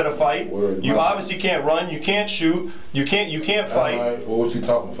shoot instead of fight. You obviously can't run, you can't shoot, you can't fight. All right, well, what you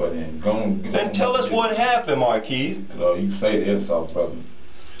talking for then? Then tell us what happened, Markeith. You can say the insult, brother.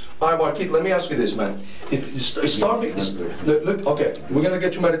 All right, Markeith, let me ask you this, man. Look, okay, we're gonna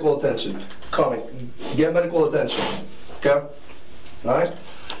get you medical attention. Coming, get medical attention, okay? All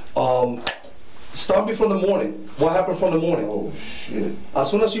right. Start me from the morning. What happened from the morning? Oh shit! As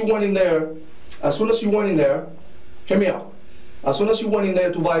soon as you went in there, hear me out. As soon as you went in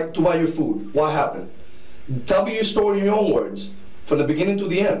there to buy your food, what happened? Tell me your story in your own words, from the beginning to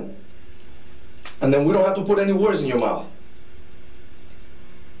the end, and then we don't have to put any words in your mouth.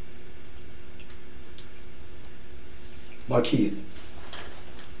 Markeith,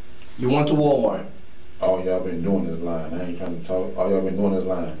 you went to Walmart. All y'all been doing is lying. I ain't trying to talk. All y'all been doing is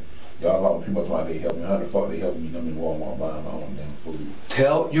lying. Y'all a lot of people talking about they help me. How the fuck they helping me? I'm in Walmart buying my own damn food.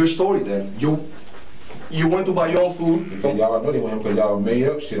 Tell your story then. You went to buy your own food. Y'all know they went because y'all made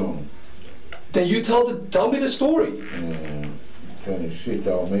up shit on them. Then you tell me the story. Man, kind of shit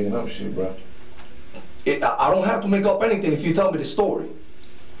y'all making up shit, bro. I don't have to make up anything if you tell me the story.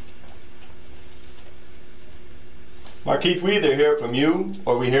 Markeith, we either hear it from you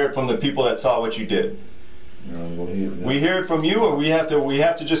or we hear it from the people that saw what you did. We hear it from you, or we have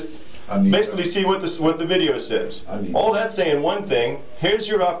to just basically see what the video says. All that's saying one thing. Here's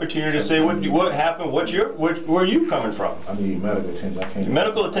your opportunity to say what happened. Where you coming from? I need medical attention. I can't.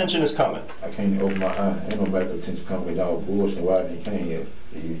 Medical attention is coming. I can't open my eye. Ain't no medical attention coming because y'all bullshit. Why they can't yet?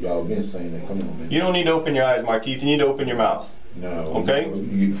 Y'all been saying that. Come on, man. You don't need to open your eyes, Markeith. You need to open your mouth. No. Okay.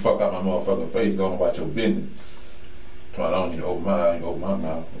 You get the fuck out my motherfucking face. Don't know about your business. I don't need to open my eye and open my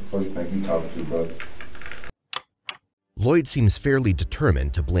mouth. What do you think you talking to, brother? Loyd seems fairly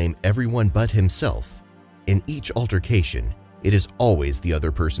determined to blame everyone but himself. In each altercation, it is always the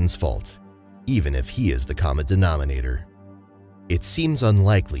other person's fault, even if he is the common denominator. It seems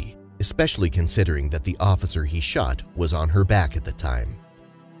unlikely, especially considering that the officer he shot was on her back at the time.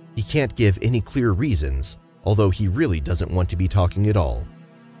 He can't give any clear reasons, although he really doesn't want to be talking at all.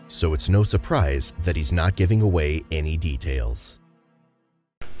 So it's no surprise that he's not giving away any details.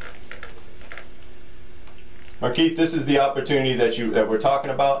 Markeith, this is the opportunity that we're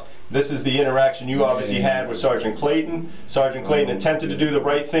talking about. This is the interaction you obviously had with Sergeant Clayton. Sergeant Clayton attempted to do the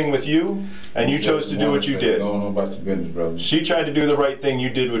right thing with you, and you chose to do what you did. Don't know about your business, brother. She tried to do the right thing,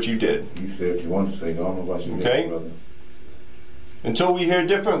 you did what you did. You said what you want to say. Don't know about your business, brother. Until we hear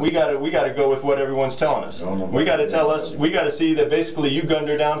different, we gotta go with what everyone's telling us. We gotta see that basically you gunned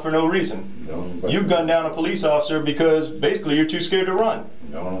her down for no reason. You gunned down a police officer because basically you're too scared to run.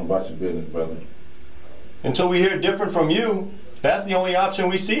 Don't know about your business, brother. Until we hear different from you, that's the only option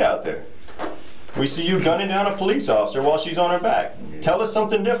we see out there. We see you gunning down a police officer while she's on her back. Tell us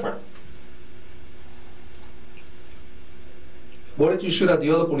something different. What did you shoot at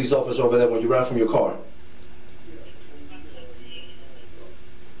the other police officer over there when you ran from your car?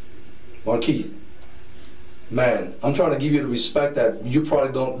 Markeith, man, I'm trying to give you the respect that you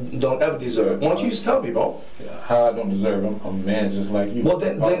probably don't ever deserve. Why don't you just tell me, bro? How I don't deserve him? I'm a man just like you. Well,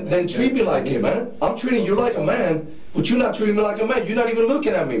 then treat me like it, man. I'm treating you like a man, but you're not treating me like a man. You're not even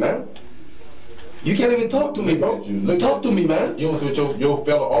looking at me, man. You can't even talk to me, bro. Talk to me, man. You know what your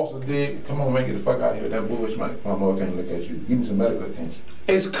fellow officers did? Come on, man, get the fuck out of here with that bullshit, man. Come on, I can't look at you. Give me some medical attention.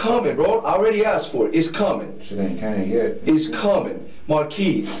 It's coming, bro. I already asked for it. It's coming. Shit ain't came yet. It's coming.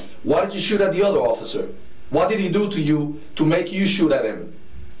 Markeith, why did you shoot at the other officer? What did he do to you to make you shoot at him?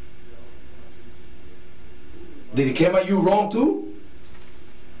 Did he come at you wrong too?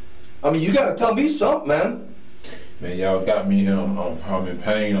 I mean, you gotta tell me something, man. Man, y'all got me here. I'm in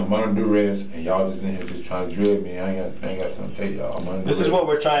pain. I'm under duress, and y'all just in here just trying to drill me. I ain't got something to tell y'all. I'm under This duress. is what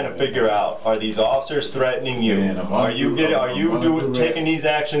we're trying to figure out. Are these officers threatening you? Man, are you taking these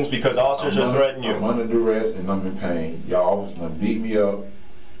actions because officers are threatening you? I'm under duress and I'm in pain. Y'all officers done beat me up.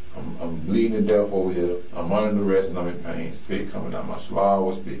 I'm bleeding to death over here. I'm under duress and I'm in pain. Spit coming out my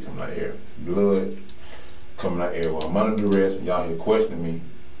swallow, spit coming out air. Blood coming out air. Well, I'm under duress and y'all here questioning me.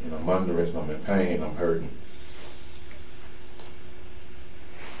 And I'm under duress and I'm in pain and I'm hurting.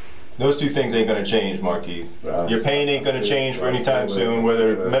 Those two things ain't going to change, Markeith. Your pain ain't going to change for any time soon,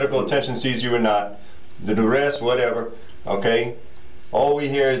 whether medical attention sees you or not. The duress, whatever, okay? All we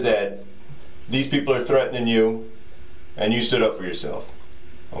hear is that these people are threatening you and you stood up for yourself,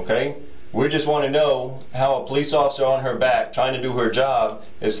 okay? We just want to know how a police officer on her back trying to do her job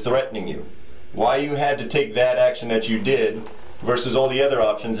is threatening you. Why you had to take that action that you did versus all the other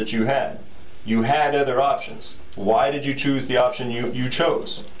options that you had. You had other options. Why did you choose the option you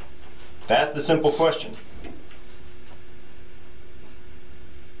chose? That's the simple question.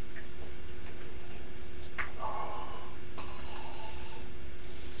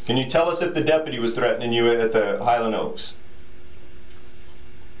 Can you tell us if the deputy was threatening you at the Highland Oaks?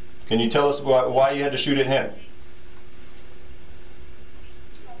 Can you tell us why you had to shoot at him?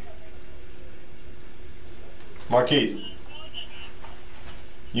 Markeith,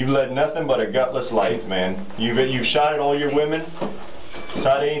 you've led nothing but a gutless life, man. You've shot at all your women.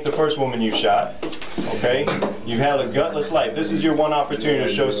 Sade ain't the first woman you shot, okay? You've had a gutless life. This is your one opportunity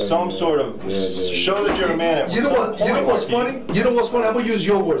to show some sort of, show that you're a man at You know what's funny? You know what's funny? I'm gonna use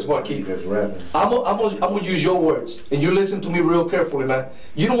your words, Markeith. I'm gonna use your words, and you listen to me real carefully, man.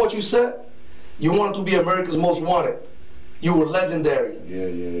 You know what you said? You wanted to be America's Most Wanted. You were legendary.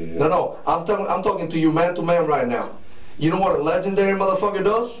 Yeah. No, I'm talking to you man to man right now. You know what a legendary motherfucker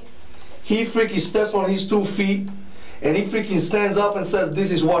does? He freaking steps on his 2 feet. And he freaking stands up and says, "This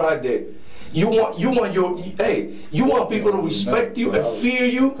is what I did." You want people to respect you and fear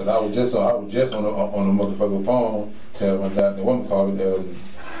you. Cause I was just on the motherfucking phone telling the woman called me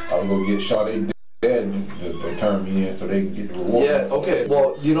I was gonna get shot. They dead and they turned me in so they can get the reward. Yeah, okay.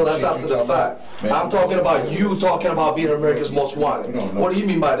 Well, you know that's after the fact. I'm talking about you talking about being America's Most Wanted. What do you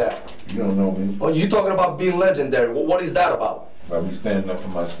mean by that? You don't know me. Oh, you talking about being legendary. What is that about? About me standing up for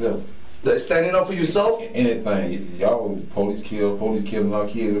myself. Standing up for yourself? Anything. Y'all police killing our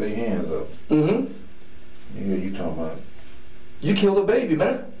kids with their hands up. Mm-hmm. Yeah, you talking about. You killed a baby,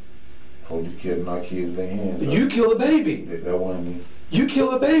 man. Police killing our kids with their hands up. You killed a baby. That wasn't me. You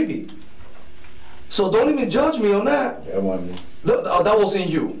killed a baby. So don't even judge me on that. That wasn't me. That wasn't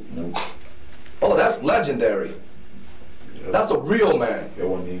you. No. Oh, that's legendary. That's a real man. That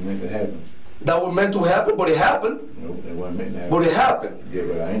wasn't even meant to happen. That was meant to happen, but it happened. No, that wasn't meant to happen. But it happened. Yeah,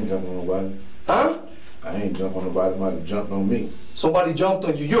 but I ain't jumping on nobody. Huh? I ain't jump on nobody. Somebody jumped on me. Somebody jumped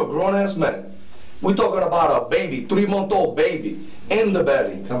on you. You're a grown-ass man. We're talking about a baby, 3-month-old baby, in the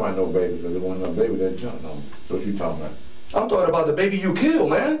belly. Ain't talking about no baby, because there wasn't no baby that jumped on me. What you talking about? I'm talking about the baby you killed,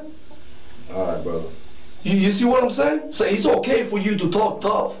 man. All right, brother. You see what I'm saying? So it's okay for you to talk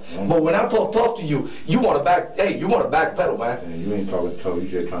tough, but when I talk tough to you, you want to backpedal, man. And you ain't talking tough. You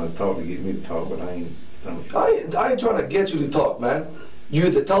just trying to talk to get me to talk, but I ain't trying to. I ain't trying to get you to talk, man. You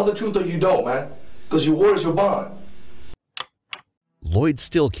either tell the truth or you don't, man, because your word is your bond. Loyd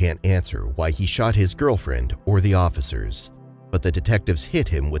still can't answer why he shot his girlfriend or the officers, but the detectives hit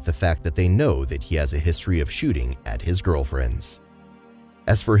him with the fact that they know that he has a history of shooting at his girlfriends.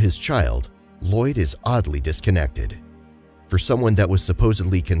 As for his child, Loyd is oddly disconnected. For someone that was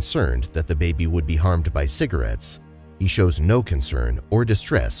supposedly concerned that the baby would be harmed by cigarettes, he shows no concern or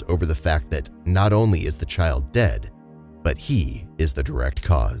distress over the fact that not only is the child dead, but he is the direct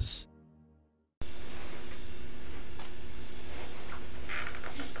cause.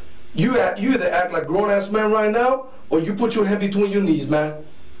 You either act like grown-ass man right now, or you put your head between your knees, man.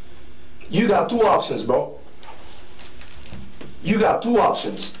 You got two options, bro. You got two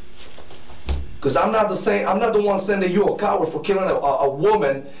options. Because I'm not the one saying that you're a coward for killing a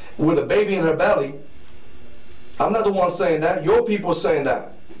woman with a baby in her belly. I'm not the one saying that. Your people are saying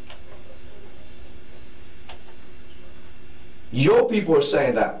that. Your people are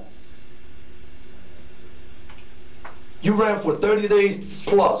saying that. You ran for 30 days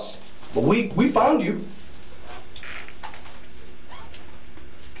plus, but we found you.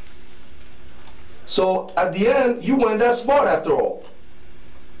 So at the end, you weren't that smart after all.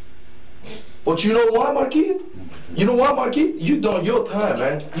 But you know why, Markeith? You know why, Markeith? You done your time,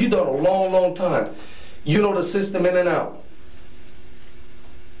 man. You done a long, long time. You know the system in and out.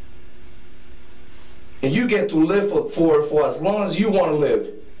 And you get to live for as long as you want to live.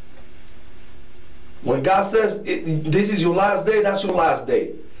 When God says, this is your last day, that's your last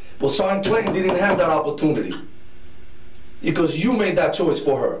day. But Sergeant Clayton didn't have that opportunity. Because you made that choice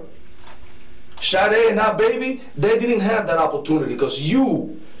for her. Sade and that baby, they didn't have that opportunity because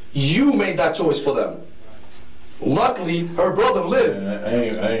you made that choice for them. Luckily, her brother lived.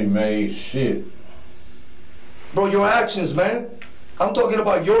 I ain't made shit. Bro, your actions, man. I'm talking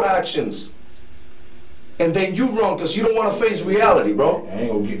about your actions. And then you run because you don't want to face reality, bro. I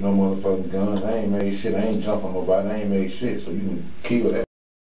ain't gonna get no motherfucking guns. I ain't made shit. I ain't jump on nobody. I ain't made shit. So you can kill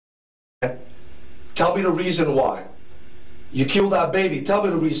that. Tell me the reason why. You killed that baby. Tell me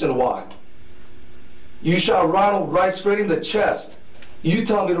the reason why. You shot Ronald right straight in the chest. You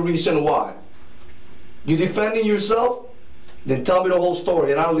tell me the reason why. You defending yourself? Then tell me the whole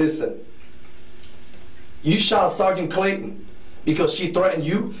story and I'll listen. You shot Sergeant Clayton because she threatened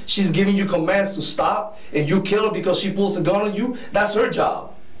you. She's giving you commands to stop and you kill her because she pulls a gun on you. That's her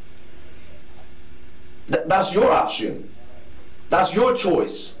job. That's your option. That's your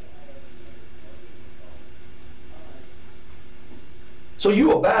choice. So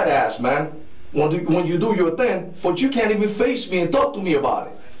you a badass, man. When you do your thing, but you can't even face me and talk to me about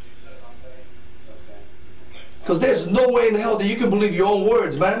it. Because there's no way in hell that you can believe your own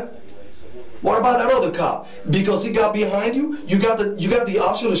words, man. What about that other cop? Because he got behind you, you got the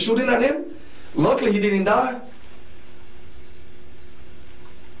option of shooting at him? Luckily he didn't die.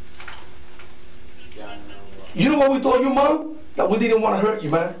 You know what we told you, Mom? That we didn't want to hurt you,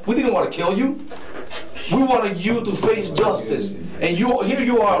 man. We didn't want to kill you. We wanted you to face justice. And here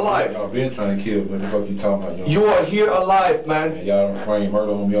you are alive. Y'all been trying to kill me. What the fuck you talking about? You are here alive, man. And y'all done frame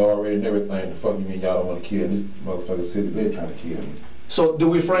murder on me already and everything. The fuck you mean y'all don't want to kill this motherfucker city? They trying to kill me. So did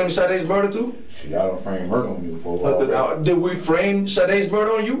we frame Sade's murder too? Shit, y'all done frame murder on me before. Did we frame Sade's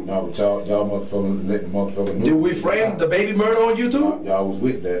murder on you? No, but y'all motherfuckers let the motherfucker know. Did we frame the baby murder on you too? Y'all was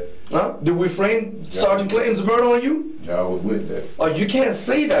with that. Huh? Did we frame Sergeant Clayton's murder on you? Y'all was with that. Oh, you can't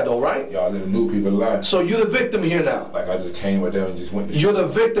say that though, right? Y'all let new people lie. So you're the victim here now. Like I just came with them and just went to You're the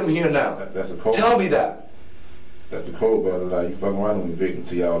victim here now. That's a code. Tell me that. That's the code, brother. Like you fucking around with the victim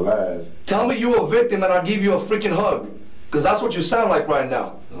to y'all lies. Tell me you're a victim and I'll give you a freaking hug. Because that's what you sound like right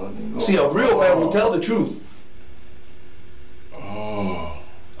now. See, a real man will tell the truth.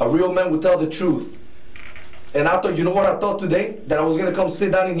 A real man will tell the truth. And I thought, you know what I thought today? That I was going to come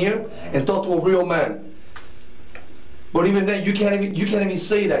sit down in here and talk to a real man. But even then, you can't even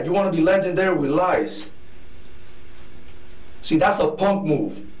say that. You want to be legendary with lies. See, that's a punk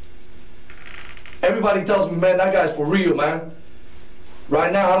move. Everybody tells me, man, that guy's for real, man.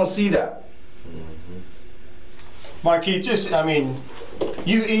 Right now, I don't see that. Markeith, just, I mean,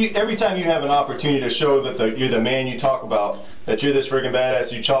 every time you have an opportunity to show that you're the man you talk about, that you're this friggin'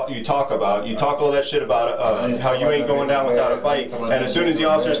 badass you talk all that shit about how you ain't going down without a fight, and as soon as the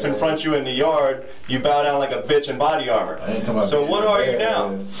officers confront you in the yard, you bow down like a bitch in body armor. So what are you now?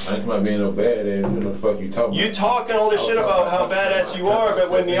 I ain't talking about being no badass. What the fuck you talking about? You talking all this shit about how badass you are, but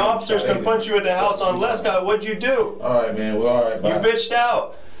when the officers confront you at the house on Lescott, what'd you do? All right, man. Well, all right. You bitched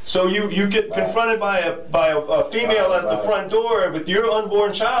out. So you get confronted by a female at the front door with your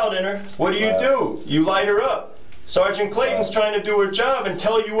unborn child in her. What do? You light her up. Sergeant Clayton's trying to do her job and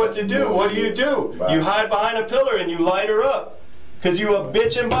tell you what to do. What do? You hide behind a pillar and you light her up. Because you a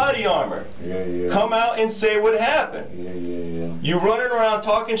bitch in body armor. Come out and say what happened. You running around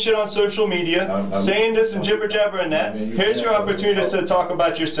talking shit on social media, saying this and jibber jabber and that. Here's your opportunity to talk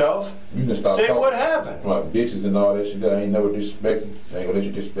about yourself. Say what happened. Like bitches and all that shit that I ain't never disrespecting. I ain't gonna let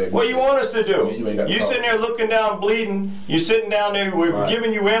you disrespect me. What you want us to do? You sitting there looking down bleeding, you sitting down there, we're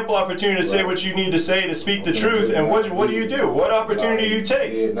giving you ample opportunity to say what you need to say, to speak the truth, and what do you do? What opportunity do you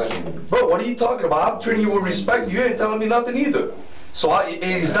take? Bro, what are you talking about? I'm treating you with respect. You ain't telling me nothing either. So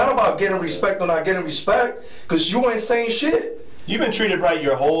it's not about getting respect or not getting respect, because you ain't saying shit. You've been treated right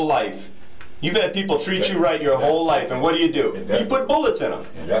your whole life. You've had people treat you right your whole life, and what do? You put bullets in them.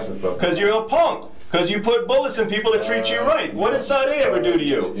 Because you're a punk. Because you put bullets in people to treat you right. What did Sade ever do to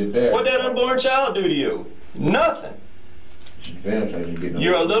you? What did that unborn child do to you? Nothing.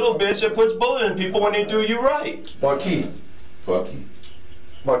 You're a little bitch that puts bullets in people when they do you right. Markeith. Fuck you.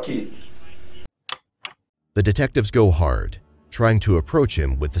 Markeith. The detectives go hard, trying to approach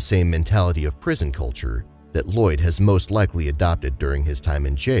him with the same mentality of prison culture that Loyd has most likely adopted during his time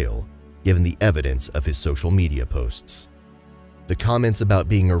in jail, given the evidence of his social media posts. The comments about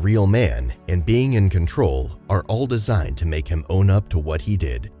being a real man and being in control are all designed to make him own up to what he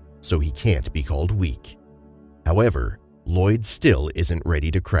did, so he can't be called weak. However, Loyd still isn't ready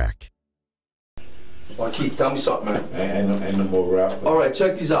to crack. Markeith, tell me something, man. Ain't no more rap. All right,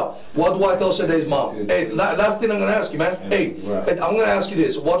 check these out. What do I tell Sade's mom? Hey, last thing I'm going to ask you, man. Hey, I'm going to ask you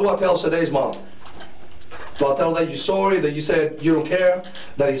this. What do I tell Sade's mom? Do I tell her that you're sorry, that you said you don't care,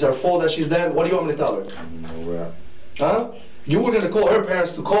 that it's her fault that she's dead? What do you want me to tell her? No rap. Huh? You were going to call her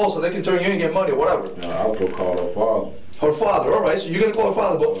parents to call so they can turn you in and get money or whatever. No, I was going to call her father. Her father, all right. So you're going to call her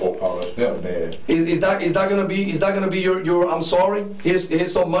father, but call her stepdad. Is that going to be your I'm sorry?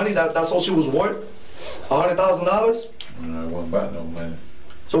 Here's some money. That's all she was worth. $100,000? No, it wasn't about no money.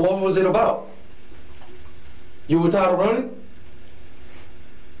 So what was it about? You were tired of running?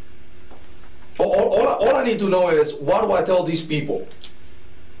 All I need to know is, what do I tell these people?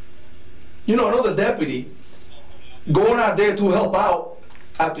 You know, another deputy going out there to help out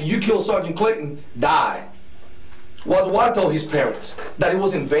after you kill Sergeant Clayton die. What do I tell his parents? That it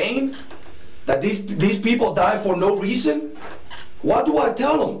was in vain? That these people died for no reason? What do I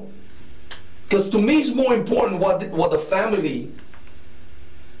tell them? Because to me it's more important what the family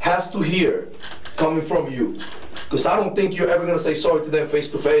has to hear coming from you. Because I don't think you're ever going to say sorry to them face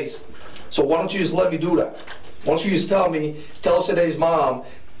to face. So why don't you just let me do that? Why don't you just tell Sade's mom,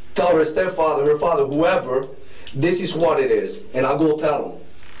 tell her stepfather, her father, whoever, this is what it is, and I'll go tell them.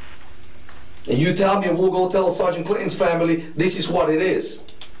 And you tell me, and we'll go tell Sergeant Clayton's family, this is what it is.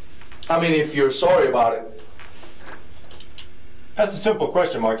 I mean, if you're sorry about it. That's a simple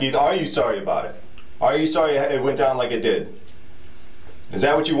question, Markeith. Are you sorry about it? Are you sorry it went down like it did? Is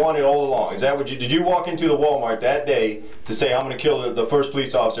that what you wanted all along? Is that what did you walk into the Walmart that day to say, I'm going to kill the first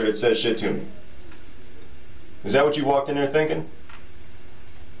police officer that says shit to me? Is that what you walked in there thinking?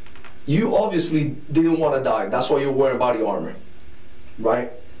 You obviously didn't want to die. That's why you were wearing body armor,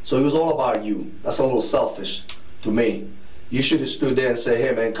 right? So it was all about you. That's a little selfish to me. You should have stood there and said,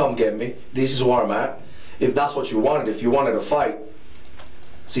 hey man, come get me. This is where I'm at. If that's what you wanted, if you wanted to fight.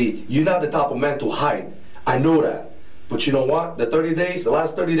 See, you're not the type of man to hide. I know that. But you know what? The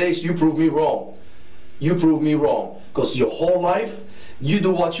last 30 days, you proved me wrong. You proved me wrong. Because your whole life, you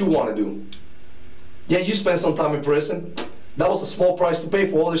do what you want to do. Yeah, you spent some time in prison. That was a small price to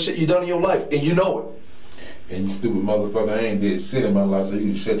pay for all the shit you done in your life, and you know it. And you stupid motherfucker, I ain't did shit in my life, so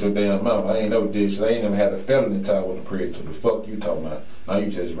you can shut your damn mouth. I ain't never did shit. I ain't never had a felony tie with a predator. The fuck you talking about? Now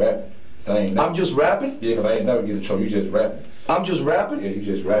you just rapping. I'm just rapping? Yeah, because I ain't never get in trouble. You just rapping. I'm just rapping? Yeah, you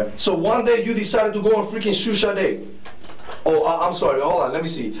just rapping. So one day you decided to go and freaking shoot Sade. Oh, I'm sorry. Hold on. Let me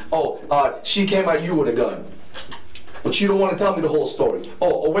see. Oh, she came at you with a gun. But you don't want to tell me the whole story.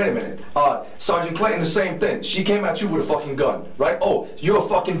 Oh, wait a minute. Sergeant Clayton, the same thing. She came at you with a fucking gun, right? Oh, you're a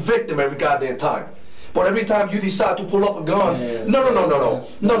fucking victim every goddamn time. But every time you decide to pull up a gun, no.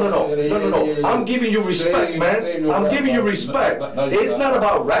 I'm giving you respect, man. I'm giving you respect. It's not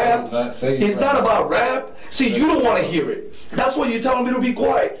about rap. It's not about rap. See, you don't want to hear it. That's why you're telling me to be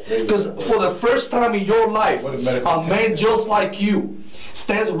quiet. Because for the first time in your life, a man just like you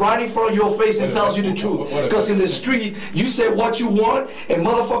stands right in front of your face and tells you the truth. Because in the street, you say what you want, and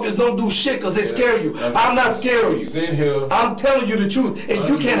motherfuckers don't do shit because they scare you. I'm not scared of you. I'm telling you the truth, and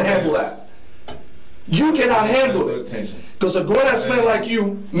you can't handle that. You cannot handle it. Because a grown-ass man like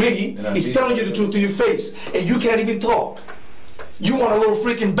you, Miggy, is telling you the truth to your face, and you can't even talk. You want a little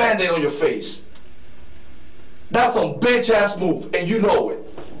freaking Band-Aid on your face. That's some bitch-ass move, and you know it.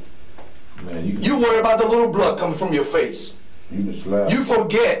 Man, you worry about the little blood coming from your face. You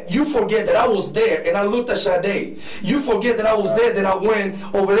forget that I was there and I looked at Sade. You forget that I was there, that I went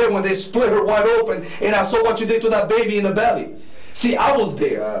over there when they split her wide open and I saw what you did to that baby in the belly. See, I was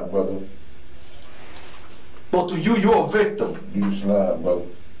there. But to you, you're a victim. You slide, brother.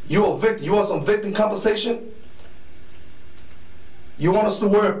 You're a victim. You want some victim compensation? You want us to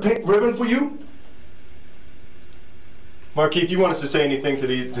wear a pink ribbon for you? Markeith, you want us to say anything to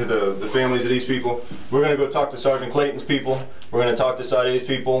the families of these people? We're going to go talk to Sergeant Clayton's people. We're going to talk to Sade's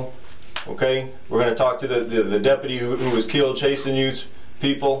people. Okay? We're going to talk to the deputy who was killed chasing you's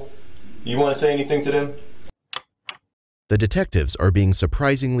people. You want to say anything to them? The detectives are being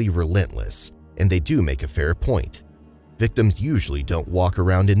surprisingly relentless, and they do make a fair point. Victims usually don't walk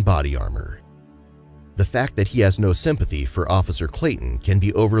around in body armor. The fact that he has no sympathy for Officer Clayton can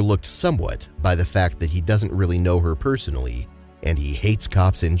be overlooked somewhat by the fact that he doesn't really know her personally, and he hates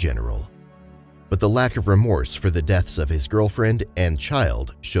cops in general. But the lack of remorse for the deaths of his girlfriend and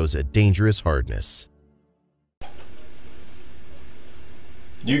child shows a dangerous hardness.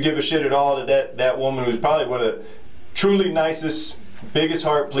 You give a shit at all to that woman who's probably one of the truly nicest, biggest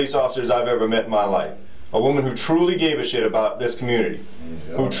heart police officers I've ever met in my life. A woman who truly gave a shit about this community,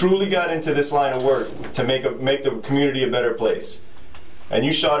 who truly got into this line of work to make the community a better place. And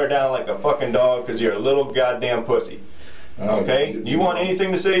you shot her down like a fucking dog because you're a little goddamn pussy. Okay? Do you want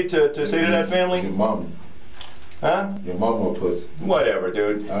anything to say to that family? Your mama. Huh? Your mama a pussy. Whatever,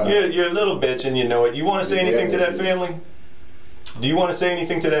 dude. You're a little bitch and you know it. You want to say anything to that family? Do you want to say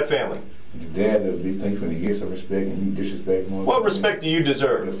anything to that family? Your dad does be thinking when he gets some respect and you disrespect him. What respect do you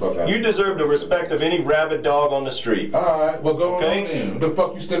deserve? You deserve the respect of any rabid dog on the street. Alright, well go on then. What the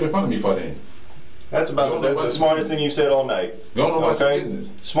fuck you still in front of me for then? That's about the smartest thing you said all night. Go on about your business.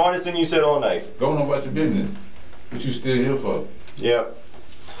 Smartest thing you said all night. Go on about your business. What you still here for? Yep.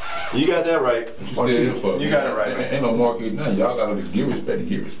 You got that right. What you still here for? You got it right. Ain't no Markeith nothing. Y'all gotta give respect to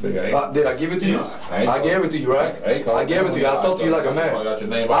give respect. Did I give it to you? I gave it to you, right? I gave it to you. I talked to you like a man.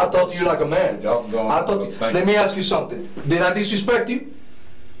 I talked to you like a man. I talked to you. Let me ask you something. Did I disrespect you?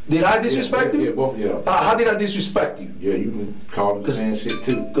 Did I disrespect you? Yeah, both of y'all. How did I disrespect you? Yeah, you been calling the same shit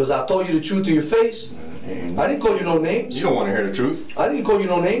too. Because I told you the truth to your face. I didn't call you no names. You don't want to hear the truth. I didn't call you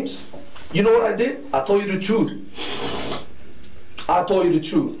no names. You know what I did? I told you the truth. I told you the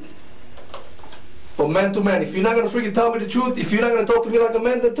truth. But man to man, if you're not going to freaking tell me the truth, if you're not going to talk to me like a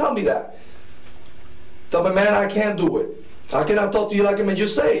man, then tell me that. Tell me, man, I can't do it. I cannot talk to you like a man.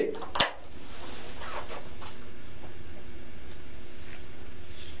 Just say it.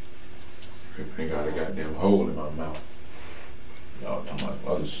 I got a goddamn hole in my mouth. Y'all talking about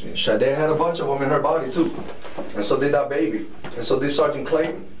other shit. Sade had a bunch of them in her body too. And so did that baby. And so did Sergeant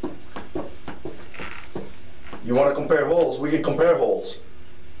Clayton. You want to compare holes? We can compare holes.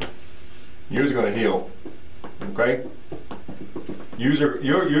 Yours are going to heal. Okay?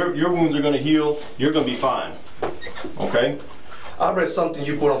 Your wounds are going to heal. You're going to be fine. Okay? I read something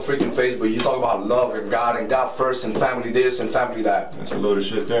you put on freaking Facebook. You talk about love and God first and family this and family that. That's a load of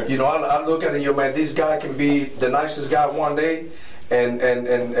shit there. You know, I look at it, you know, man, this guy can be the nicest guy one day and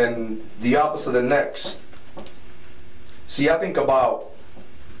the opposite the next. See, I think about,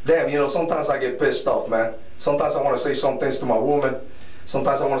 damn, you know, sometimes I get pissed off, man. Sometimes I want to say some things to my woman.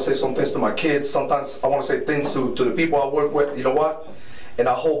 Sometimes I want to say some things to my kids. Sometimes I want to say things to the people I work with. You know what? And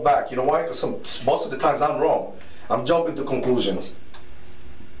I hold back. You know why? Because most of the times I'm wrong. I'm jumping to conclusions.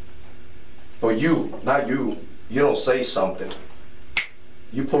 But you, not you, you don't say something.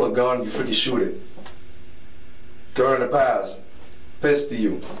 You pull a gun, you freaking shoot it. Girl in the past, pissed to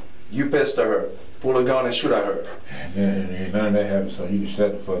you. You pissed at her. Pull a gun and shoot at her. Yeah, none of that happened, so you can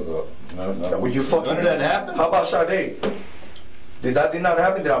shut the fuck up. No. Will you fucking, none of that happened? How about Sade? Did not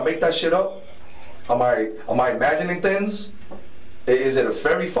happen? Did I make that shit up? Am I imagining things? Is it a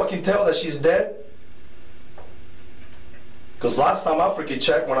fairy fucking tale that she's dead? Because last time I freaking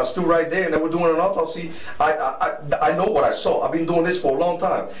checked, when I stood right there and they were doing an autopsy, I know what I saw. I've been doing this for a long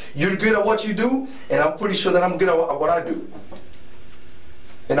time. You're good at what you do, and I'm pretty sure that I'm good at what I do.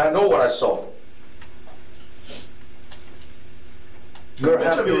 And I know what I saw.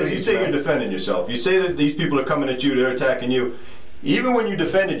 Much of it is you say you're defending yourself. You say that these people are coming at you, they're attacking you. Even when you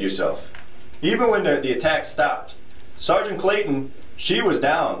defended yourself, even when the attack stopped, Sergeant Clayton, she was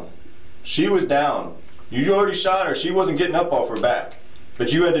down. She was down. You already shot her. She wasn't getting up off her back.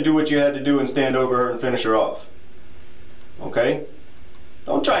 But you had to do what you had to do and stand over her and finish her off. Okay?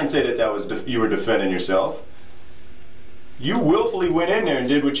 Don't try and say that you were defending yourself. You willfully went in there and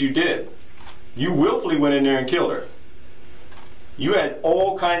did what you did. You willfully went in there and killed her. You had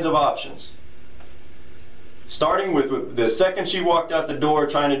all kinds of options. Starting with the second she walked out the door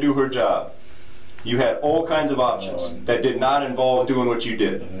trying to do her job. You had all kinds of options that did not involve doing what you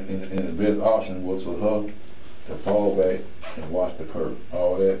did. And the best option was for her to fall back and watch the curve.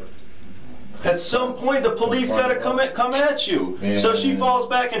 All that. At some point, the police got to come at you. So she falls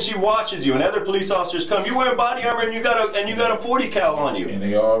back and she watches you, and other police officers come. You're wearing body armor and you got a 40 cal on you. And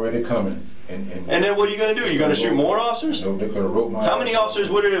they already coming. And then what are you going to do? You're going to shoot more officers? No, they could have wrote my. How many officers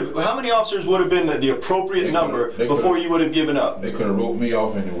would have been the appropriate number before you would have given up? They could have wrote me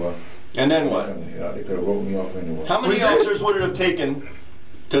off anyway. And then what? Yeah, they could have wrote me off anyway. How many officers would it have taken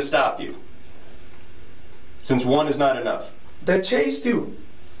to stop you? Since one is not enough. They chased you.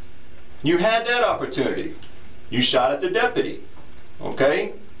 You had that opportunity. You shot at the deputy.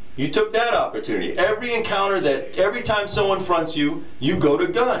 Okay? You took that opportunity. Every time someone fronts you, you go to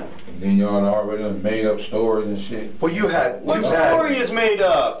gun. And then y'all already made up stories and shit. Well, you had. What story is made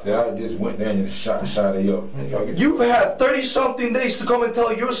up? That I just went there and shot it up. You've had 30-something days to come and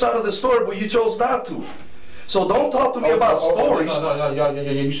tell your side of the story, but you chose not to. So don't talk to me about stories. No,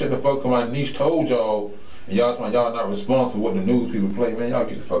 you shut the fuck up. My niece told y'all, and y'all not responsible for what the news people play. Man, y'all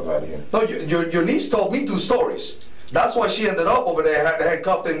get the fuck out of here. No, your niece told me 2 stories. That's why she ended up over there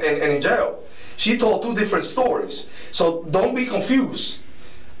handcuffed and in jail. She told 2 different stories. So don't be confused.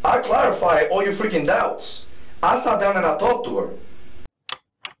 I clarified all your freaking doubts. I sat down and I talked to her.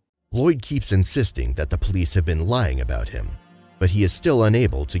 Loyd keeps insisting that the police have been lying about him, but he is still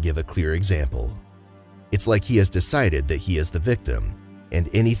unable to give a clear example. It's like he has decided that he is the victim, and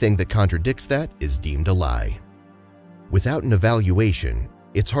anything that contradicts that is deemed a lie. Without an evaluation,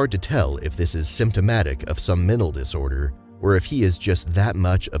 it's hard to tell if this is symptomatic of some mental disorder or if he is just that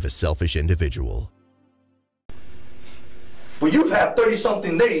much of a selfish individual. Well, you've had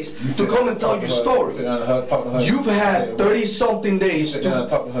 30-something days to come and tell your story. You've had 30-something days to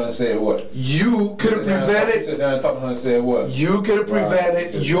talk to her and say what? You could have prevented. Sit down and talk to her and say what? You could have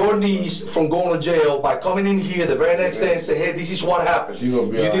prevented your niece from going to jail by coming in here the very next day and say, "Hey, this is what happened." You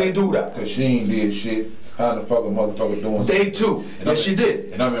didn't do that. Cause she ain't did shit. How the fuck a motherfucker doing? Day 2. Yes, she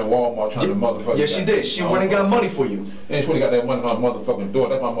did. And I'm in Walmart trying to motherfucker. Yes, she did. She went and got money for you. And she went and got that money on my motherfucking door.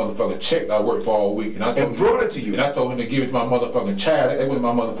 That's my motherfucking check that I worked for all week. And I told brought it to you. And I told him to give it to my motherfucking child. That went to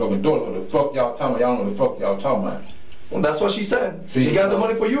my motherfucking door. What the fuck y'all talking about? Y'all know what the fuck y'all talking about. Well, that's what she said. She got the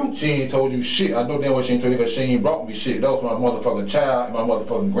money for you. She ain't told you shit. I know damn well she ain't told you because she ain't brought me shit. That was my motherfucking child and my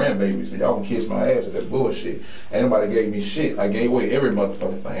motherfucking grandbaby. So y'all can kiss my ass with that bullshit. Ain't nobody gave me shit. I gave away every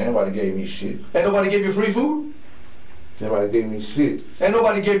motherfucking thing. Ain't nobody gave me shit. Ain't nobody gave you free food? Nobody gave me shit. Ain't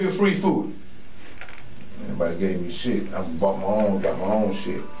nobody gave you free food? Nobody gave me shit. I bought my own, got my own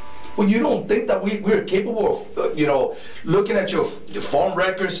shit. Well, you don't think that we're capable of, looking at your phone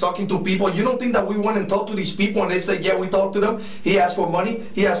records, talking to people? You don't think that we went and talked to these people and they said, yeah, we talked to them. He asked for money.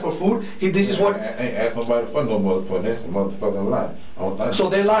 He asked for food. This is what. I ain't asked nobody for no motherfucker. That's a motherfucking lie. So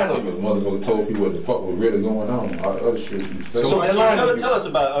they lied on you. The motherfucker told people what the fuck was really going on. All the other shit. So they lied on you. Tell us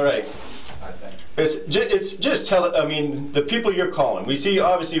about. All right. It's just the people you're calling. We see,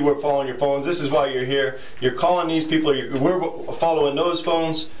 obviously, we're following your phones. This is why you're here. You're calling these people. We're following those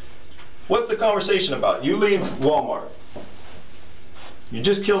phones. What's the conversation about? You leave Walmart. You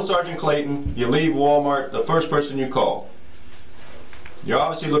just killed Sergeant Clayton. You leave Walmart, the first person you call. You're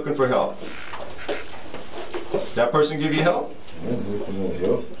obviously looking for help. That person give you help? I ain't looking for no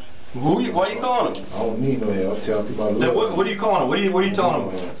help. Why are you calling them? I don't need no help. Tell people I love them. What are you calling them? What are you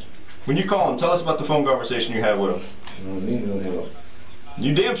telling them? When you call them, tell us about the phone conversation you had with them. I don't need no help.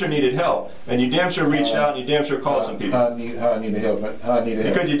 You damn sure needed help, and you damn sure reached out, and you damn sure called some people. How I need the help? How I need the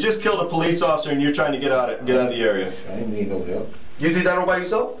help? Because you just killed a police officer, and you're trying to get out of the area. I ain't need no help. You did that all by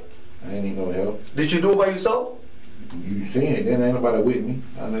yourself? I ain't need no help. Did you do it by yourself? You seen it. There ain't nobody with me.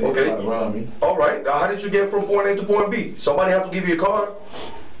 I know nobody around me. All right. Now, how did you get from point A to point B? Somebody had to give you a car.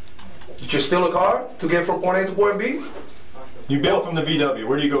 Did you steal a car to get from point A to point B? You bailed from the VW.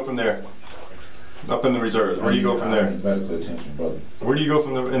 Where do you go from there? Up in the reserves. Where do you go from there? Medical attention, brother. Where do you go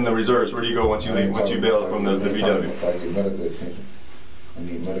from in the reserves? Where do you go once you leave, once you bail from the VW? I need medical attention. I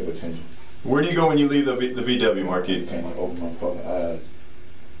need medical attention. Where do you go when you leave the VW, Markeith? Can't open my fucking eyes.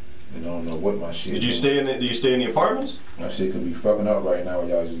 And I don't know what my shit. Did you stay in the? Do you stay in the apartments? My shit could be fucking up right now.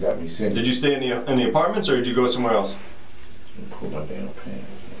 Y'all just got me sick. Did you stay in the apartments, or did you go somewhere else? Pull my damn pants.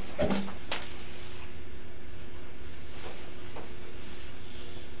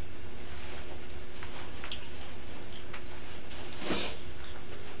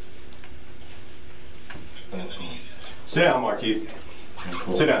 Sit down, Markeith.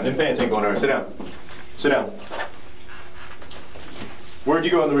 Sit down. Them pants ain't going nowhere. Sit down. Sit down. Where'd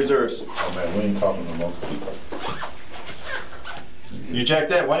you go in the reserves? Oh man, we ain't talking no more. You jacked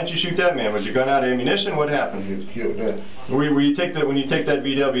that. Why didn't you shoot that man? Was your gun out of ammunition? What happened? You just killed that. When you take that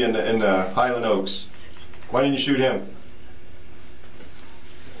VW in the Highland Oaks, why didn't you shoot him?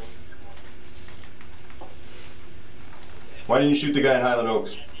 Why didn't you shoot the guy in Highland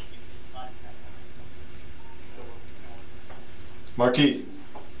Oaks? Markeith.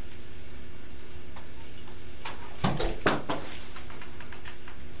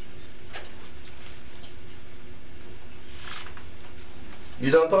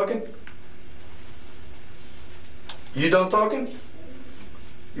 You done talking? You done talking?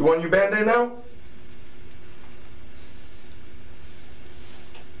 You want your Band-Aid now?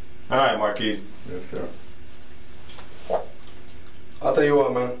 All right, Markeith. Yes, sir. I'll tell you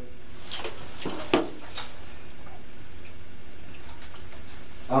what, man.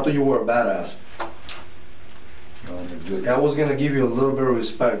 I thought you were a badass. I was gonna give you a little bit of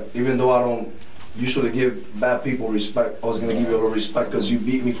respect, even though I don't usually give bad people respect. I was gonna give you a little respect because you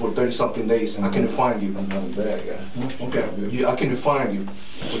beat me for 30-something days. I couldn't find you. I'm not a bad guy. Okay, I couldn't find you.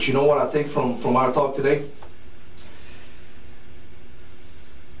 But you know what I take from our talk today?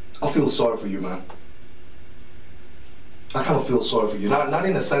 I feel sorry for you, man. I kind of feel sorry for you. Not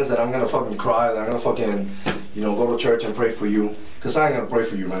in the sense that I'm gonna fucking cry, that I'm gonna fucking, you know, go to church and pray for you. Because I ain't gonna pray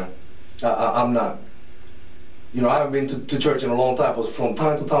for you, man. I'm not. You know, I haven't been to church in a long time, but from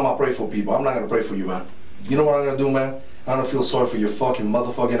time to time I pray for people. I'm not gonna pray for you, man. You know what I'm gonna do, man? I'm gonna feel sorry for your fucking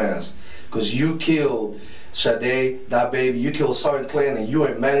motherfucking ass. Because you killed Sade, that baby, you killed Sergeant Clayton, and you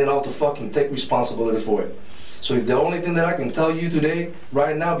ain't man enough to fucking take responsibility for it. So if the only thing that I can tell you today,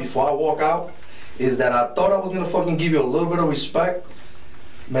 right now, before I walk out, is that I thought I was gonna fucking give you a little bit of respect,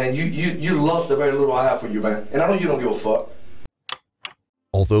 man, you lost the very little I have for you, man. And I know you don't give a fuck.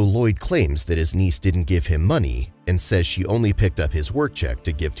 Although Loyd claims that his niece didn't give him money and says she only picked up his work check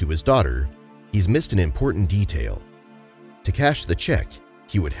to give to his daughter, he's missed an important detail. To cash the check,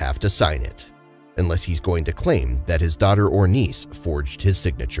 he would have to sign it, unless he's going to claim that his daughter or niece forged his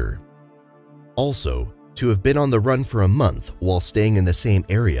signature. Also, to have been on the run for a month while staying in the same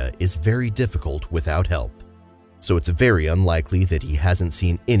area is very difficult without help, so it's very unlikely that he hasn't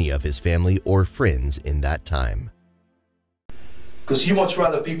seen any of his family or friends in that time. Because you much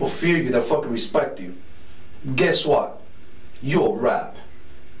rather people fear you than fucking respect you. Guess what? You're a rap.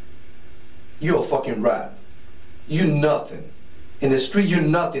 You're a fucking rap. You nothing. In the street, you're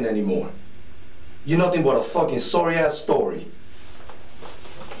nothing anymore. You're nothing but a fucking sorry ass story.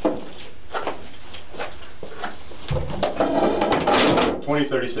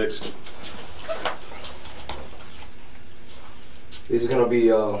 $20.36. This is gonna be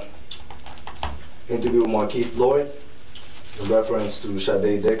interview with Markeith Loyd in reference to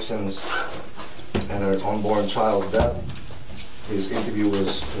Sade Dixon's and her unborn child's death. His interview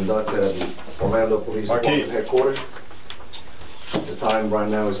was conducted at the Orlando Police Department headquarters. The time right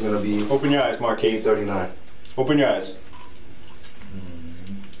now is gonna be open your eyes, Markeith. 8:39. Open your eyes.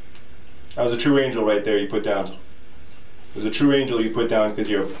 That was a true angel right there you put down. It was a true angel you put down because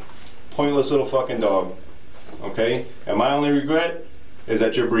you're a pointless little fucking dog. Okay? And my only regret is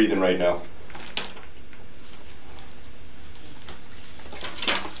that you're breathing right now.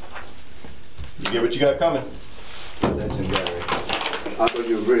 You get what you got coming. Legendary. I thought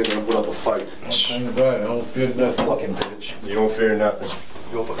you were really gonna put up a fight. Think about it. I don't fear nothing. Fucking bitch. You don't fear nothing.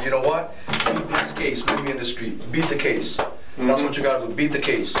 You know what? Beat this case. Meet me in the street. Beat the case. That's what you gotta do. Beat the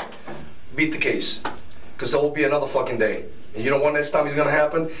case. Beat the case. Because there will be another fucking day. And you know what next time is gonna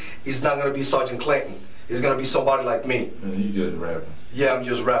happen? It's not gonna be Sergeant Clayton. It's gonna be somebody like me. You just rapping. Yeah, I'm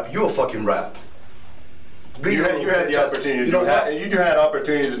just rapping. You a fucking rap. You had the opportunity to you had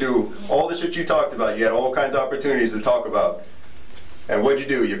opportunities to do all the shit you talked about. You had all kinds of opportunities to talk about. And what'd you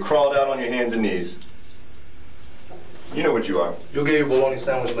do? You crawled out on your hands and knees. You know what you are. You'll get your bologna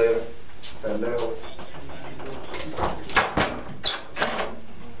sandwich later. And now.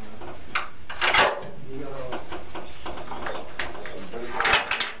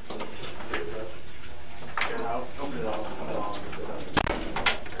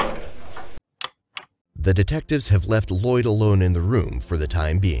 The detectives have left Loyd alone in the room for the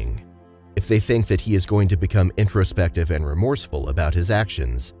time being. If they think that he is going to become introspective and remorseful about his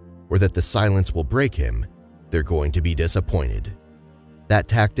actions, or that the silence will break him, they're going to be disappointed. That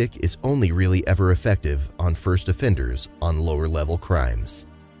tactic is only really ever effective on first offenders on lower-level crimes.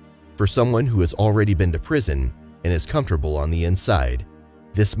 For someone who has already been to prison and is comfortable on the inside,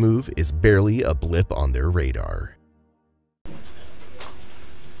 this move is barely a blip on their radar.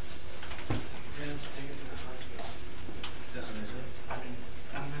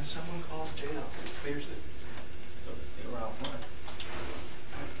 Someone calls jail, it clears it. They were out front.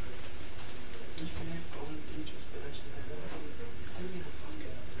 You can't go and teach us the rest of that. I mean, I'm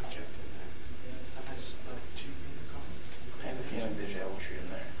fucking rejecting that. Unless the 2 meter calls. I have a feeling the jail will shoot him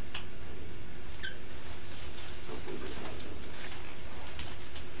there. Hopefully there's not doing this.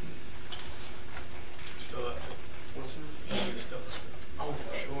 Still up. What's that? Still. Oh,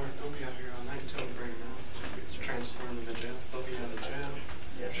 sure. They'll be out here all night until we bring them out. Transfer them to jail. They'll be out of jail.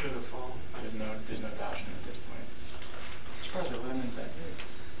 Yeah, should have fallen. There's no dodging at this point. I'm surprised they let him in back there.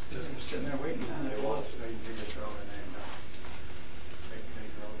 They're just sitting there waiting. They drove in there. They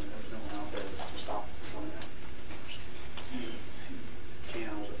drove and there was no one out there to stop them coming out. Cam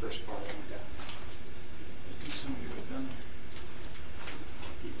was the first part of that. I think somebody would have done it.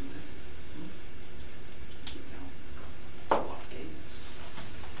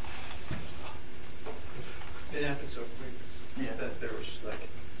 It happened so quick. Yeah. That there was like,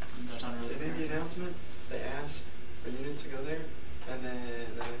 they made the announcement, they asked for units to go there, and then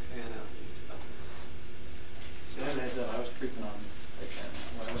the next thing I know, he just stopped. So I was creeping on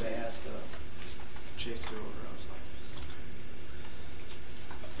when they asked Chase to go over, I was like,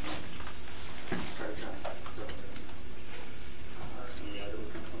 okay. Started trying to go over there. I was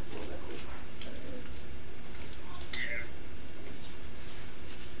uncomfortable that quick.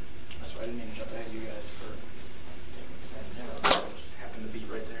 That's why I didn't even jump ahead of you guys for taking the same down. I just happened to be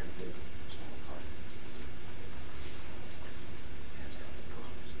right there.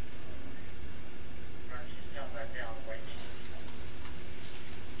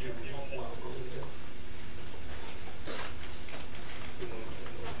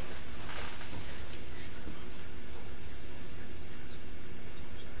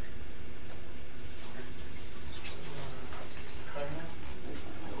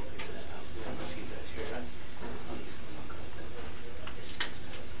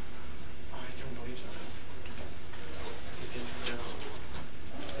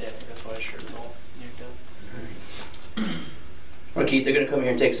 Markeith, they're going to come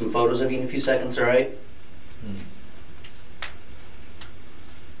here and take some photos of you in a few seconds, all right?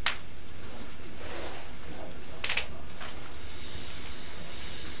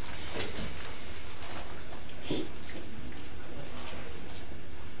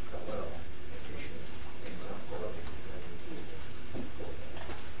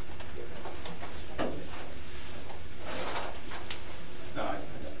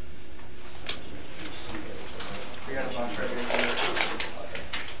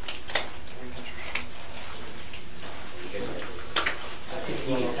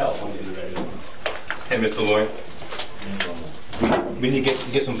 Hey, Mr. Loyd. We need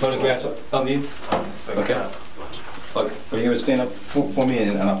to get some photographs of you. Okay. Look, are you going to stand up for me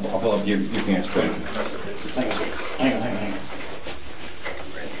and I'll pull up your pants for you. Hang on.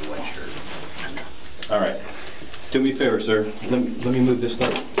 All right. Do me a favor, sir. Let me move this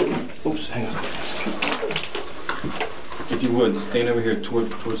stuff. Oops, hang on. If you would, stand over here towards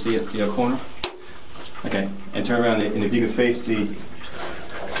the corner. Okay. And turn around and if you can face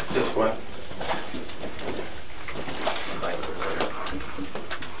this way.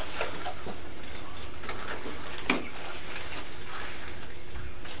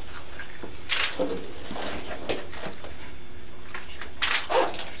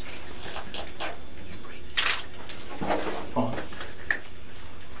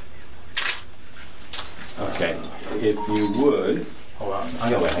 Okay, if you would. Hold on.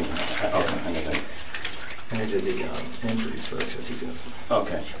 I got it. Okay, I did the injuries first because he's going to.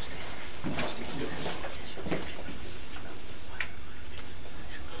 Okay.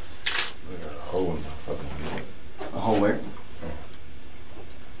 A hole in my fucking head. A hole where?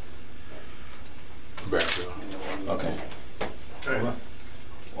 Back there. Okay.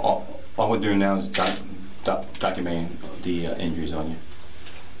 All we're doing now is documenting the injuries on you.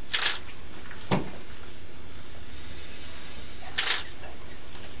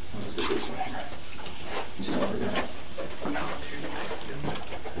 Let's do this one here. You still over there?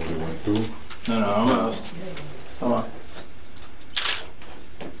 What we went through? No, almost. Come on.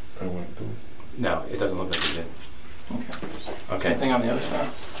 I went through. No, it doesn't look like you did. Okay. Okay. Same thing on the other side.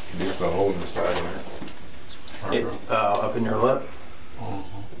 This the hole inside there. Up in your lip?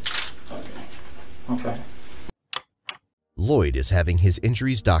 Okay. Loyd is having his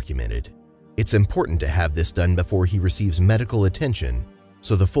injuries documented. It's important to have this done before he receives medical attention,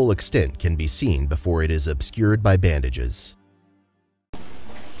 so the full extent can be seen before it is obscured by bandages.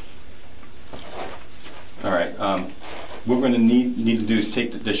 All right, what we're gonna need to do is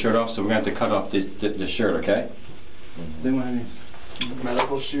take the shirt off, so we're gonna have to cut off the shirt, okay? Does anyone have any?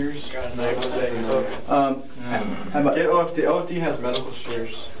 Medical shears? How about, Get OFD. OFD has medical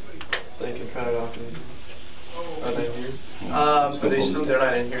shears. They can cut it off easy. Are they here? They're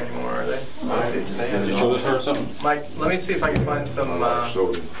not in here anymore, are they? They have your shoulders hurt or something? Mike, let me see if I can find some,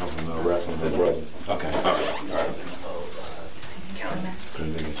 Shoulders coming wrapped on the brother. Okay, all right.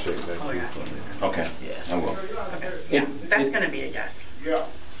 Cause they can check that. Okay, I will. Yeah, that's gonna be a yes. Yeah.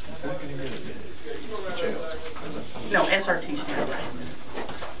 It's not going to get jail. No, SRT standby.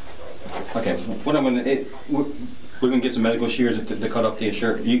 Okay, what I'm gonna, we're gonna get some medical shears to cut off the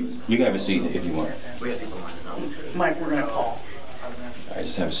shirt. You can have a seat if you want. Mike, we're gonna call. All right,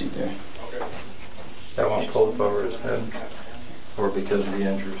 just have a seat there. that won't pull up over his head, or because of the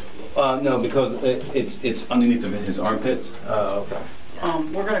injuries? No, because it's underneath of his armpits. Oh, okay.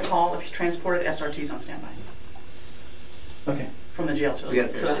 We're gonna call if he's transported. SRT's on standby. Okay. From the jail to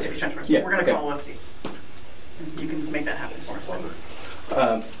if he's transported. Yeah, We're gonna okay. call OFD. You can make that happen for us.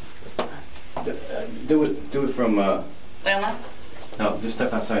 Do it from. Leona? No, just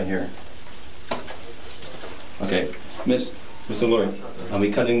step outside here. Okay, Mr. Loyd, I'll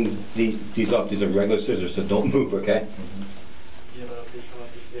be cutting these off. These are regular scissors, so don't move, okay?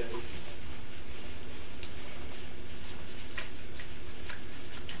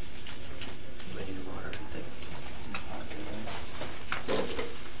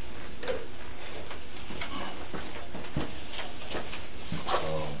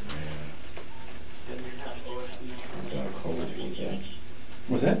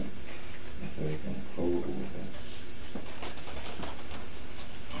 What's that?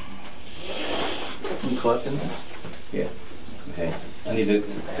 You collecting this? Yeah. Okay. I need to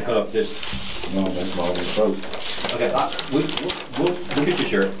cut off this. No, that's all the throat. Okay. We'll get your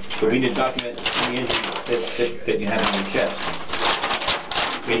shirt, but we need to document the injury that you have on your chest.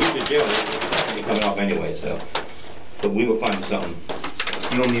 When you get to jail, it's not going to be coming off anyway, so. But we will find something.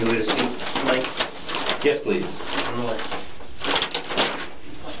 You want me to lead a seat, Mike? Yes, please.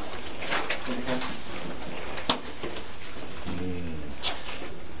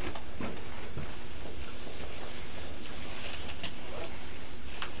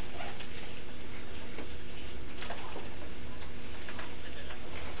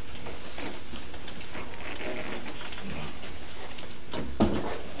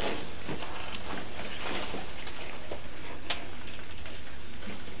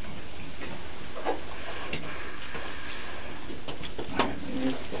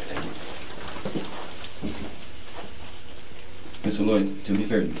 Mr. Loyd, to be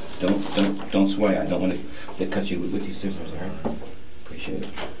fair, don't sway. I don't want to cut you with these scissors, all right? Appreciate it.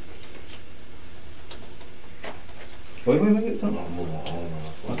 Wait, don't.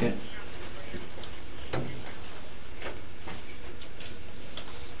 Okay.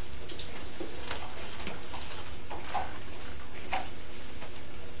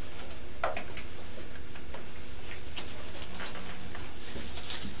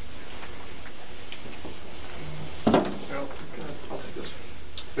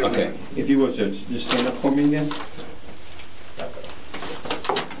 Okay, if you would, just stand up for me again.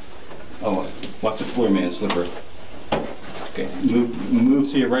 Oh, watch the floor, man, slipper. Okay, move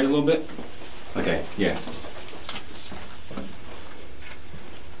to your right a little bit. Okay, yeah.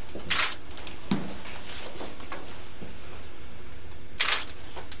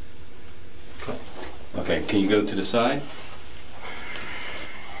 Okay, can you go to the side?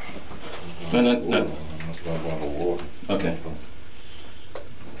 No. Okay.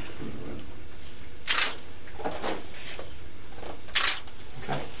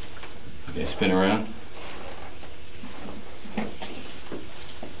 Okay, spin around.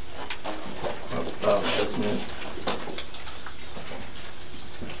 That's me.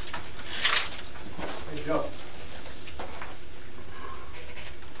 There you go.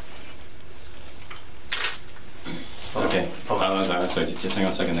 Okay. Sorry, just hang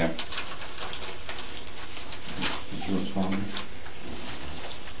on a second there.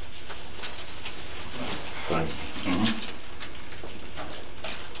 Fine.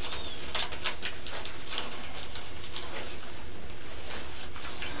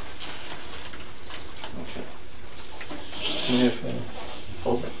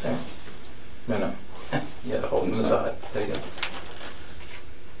 Hold it there. No. Yeah, hold it on the side. There you go.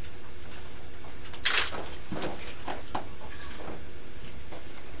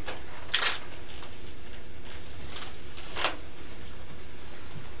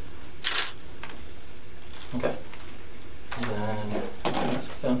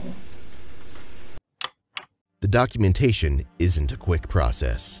 documentation isn't a quick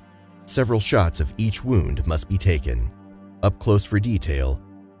process. Several shots of each wound must be taken, up close for detail,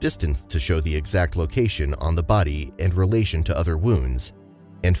 distance to show the exact location on the body and relation to other wounds,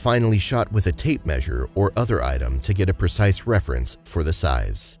 and finally shot with a tape measure or other item to get a precise reference for the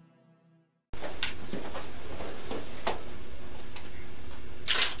size.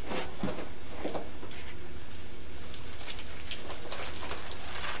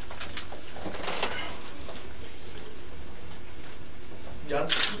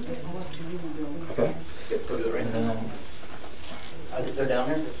 Okay. Go to the right now. They're down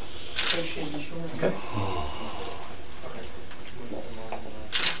here? Okay.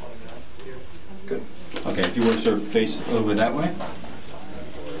 Good. Okay, if you were to sort of face over that way.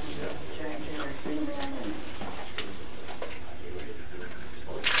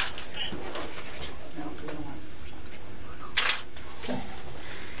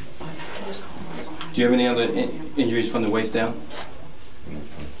 Do you have any other injuries from the waist down?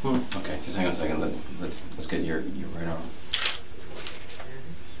 Okay, just hang on a second. Let's get your right arm.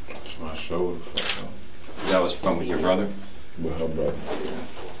 It's my shoulder. That was from your brother? With her brother.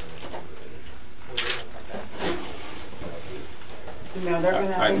 No, they're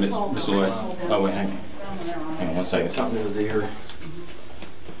gonna. All right, Mr. Loyd. Oh wait, hang on 1 second. Something in his ear.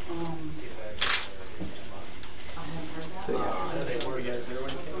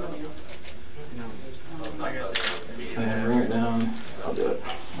 And bring it down. I'll do it.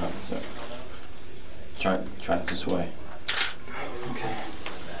 Right, so try it this way. Okay.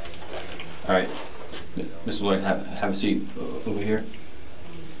 All right, Mr. Loyd, have a seat over here.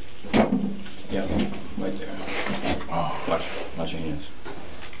 Yeah, right there. Oh, watch your hands.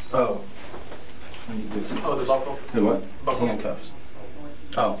 Oh. I need to do some. Oh, the buckle? The what? It's handcuffs.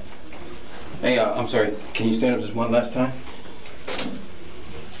 Oh. Hey, I'm sorry. Can you stand up just one last time?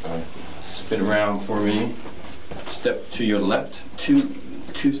 All right. Spin around for me. Step to your left. Two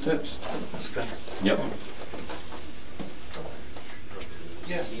steps. That's good. Yep.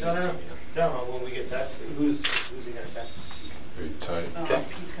 Yeah, no. When we get text, who's he gonna text? Very tight. Okay.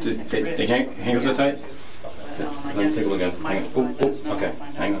 The hands are tight? Let me take a look at it. Hang on. Oh, okay.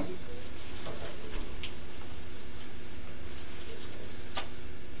 Hang on.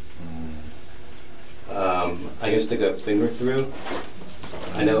 I guess stick a finger through.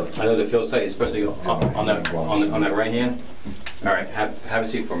 I know that feels tight, especially on that right hand. All right, have a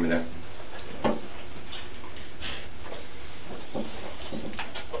seat for me there.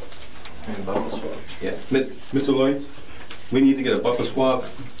 And buckle swab. Yeah, Mr. Loyd, we need to get a buccal swab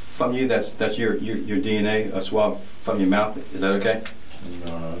from you. That's your DNA, a swab from your mouth. Is that okay?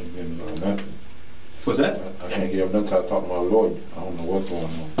 No, I ain't getting nothing. What's that? I can't get up nothing till I talk to my lawyer. I don't know what's going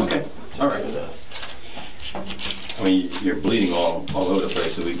on. Okay, all right. I mean, you're bleeding all over the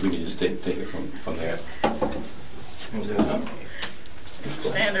place, so we can just take it from there. It's a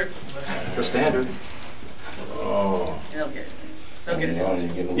standard. It's a standard. Oh. They'll get it.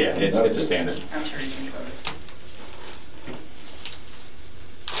 Yeah, it's a standard. I'm sure you can go this.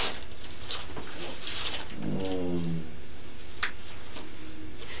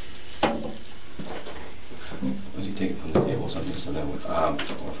 Would you take it from the table or something, so that would, or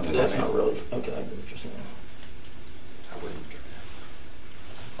from the That's desk? not really. Okay, I get what you're saying. I wouldn't get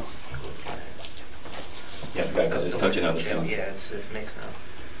Yeah, because it's touching other things. Yeah, it's mixed now.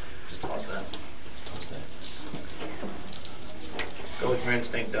 Just toss that. Go with your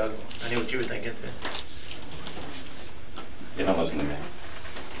instinct, Doug. I knew what you were thinking too. Yeah, I'm listening.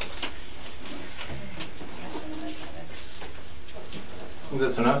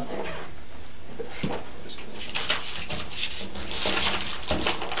 That's enough?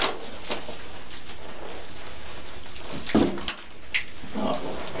 Oh.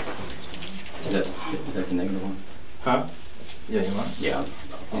 Is that the negative one? Huh? Yeah, you want? Yeah.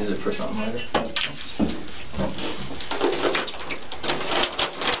 Use it for something later.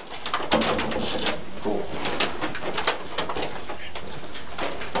 Cool.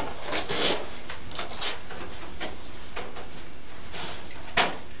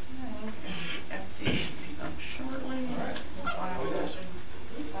 FD should be up shortly.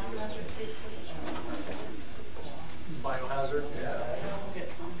 Biohazard? Yeah. We'll get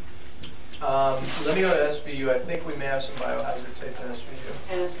some. Let me go to SVU. I think we may have some biohazard tape in SVU.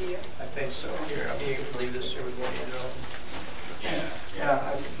 NSVU? I think so. Here, I mean, you can leave this here with what you know. Yeah.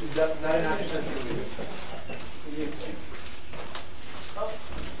 Yeah, 99% sure we do. Oh,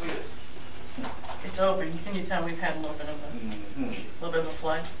 we did. It's open. Can you tell we've had a little bit of a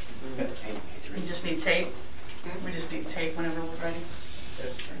flood? We just need tape. We just need tape whenever we're ready.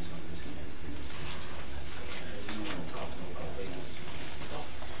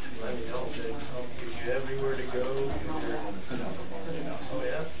 Let me know, Jake. I'll give you everywhere to go.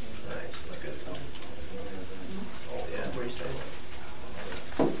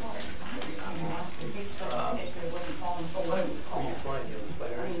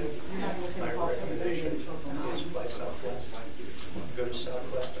 go to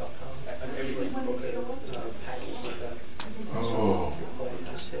southwest.com. Everybody book a package like that. Oh.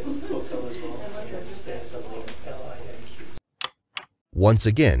 Just hit hotel as well. And stay at LINQ. Once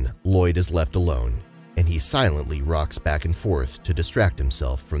again, Loyd is left alone, and he silently rocks back and forth to distract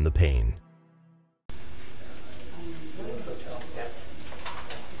himself from the pain. Hotel, yeah.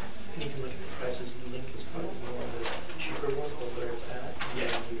 And you can look at the prices. Link is probably one of the cheaper ones, but where it's at,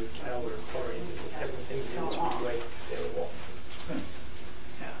 yeah, you would tell or everything is right there.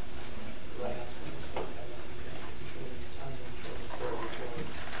 Yeah. Right after.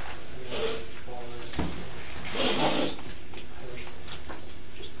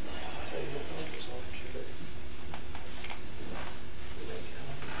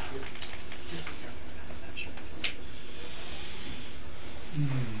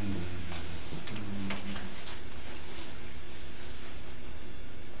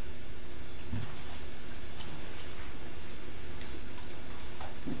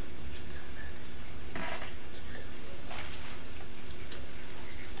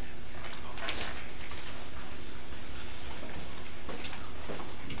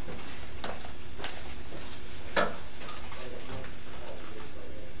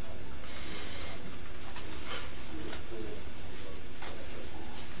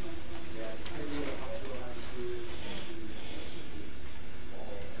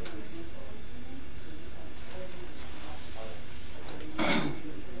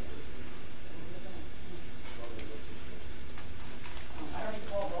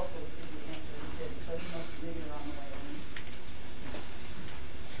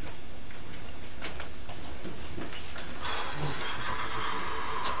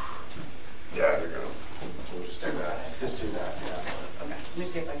 Yeah, they're gonna. We'll just do that. Just do that, yeah. Okay, let me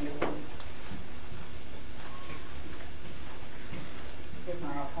see if I can get one. If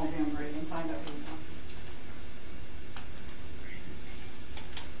not, I'll call him Brady and find out who he wants.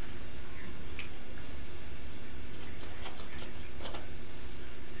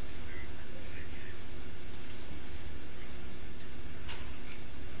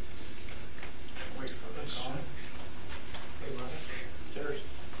 Wait for this. Hey, Mike. Cheers.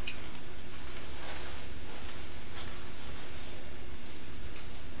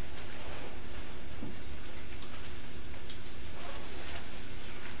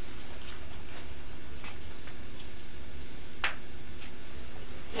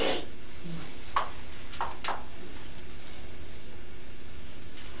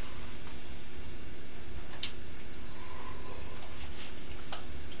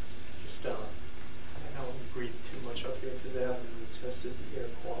 Just, I don't breathe too much up here because they haven't tested the air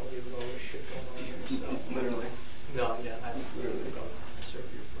quality low as shit going on here, so. Literally. No, yeah, I literally got to serve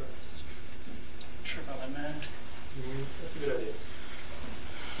your breaths. Sure about that, man. That's a good idea.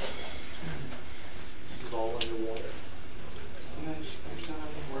 This is all underwater.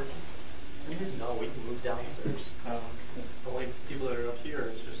 No, we can move downstairs. The only people that are up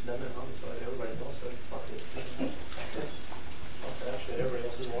here is just them and homicide. Everybody else said, fuck it. Fuck that shit. Everybody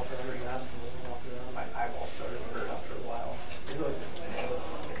else is walking around with masks and walking around. My eyeballs started to hurt after a while. Really?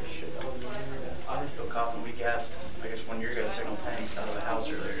 Shit, that was I was still coughing. We gassed, I guess, one of your guys' signal tanks out of the house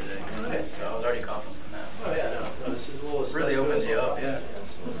earlier today. Okay. So I was already coughing from that. Oh yeah, no, this is a little Really opens you up, yeah.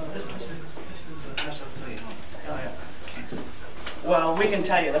 This is Oh, yeah. Well, we can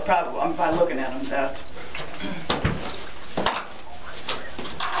tell you the problem by looking at them, that.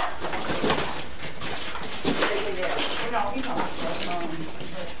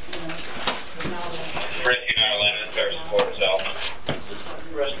 Rescue 911, service support itself.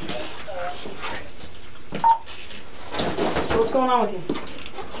 So what's going on with you?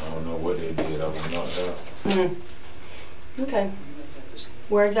 I don't know what they did. I was knocked out. Mm-hmm. Okay.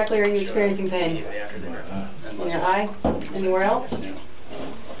 Where exactly are you experiencing pain? In your eye? Anywhere else?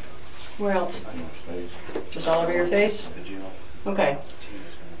 Where else? Just all over your face? Okay.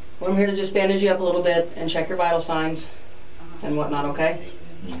 Well, I'm here to just bandage you up a little bit and check your vital signs and whatnot, okay?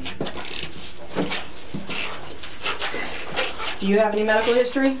 Do you have any medical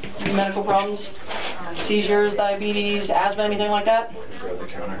history? Any medical problems? Seizures, diabetes, asthma, anything like that? Grab the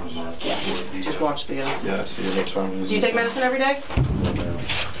counter. Yeah, just watch the... Yeah, see, that's what I'm using. Do you take medicine every day?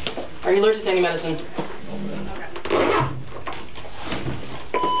 Are you allergic to any medicine?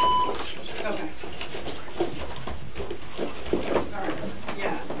 Okay. Alright,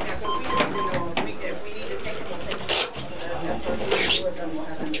 yeah, so we need to know, if we need to take it, we'll take it. After we're done, we'll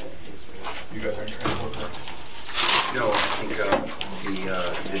have it. You guys are in transport, right? No, I think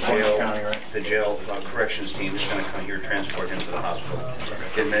the jail corrections team is going to come here, transport him to the hospital,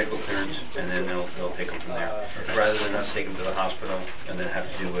 get medical clearance, and then they'll take him from there. Rather than us take him to the hospital and then have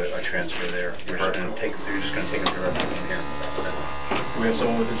to do a transfer there, we're just going to take him directly from here. Do we have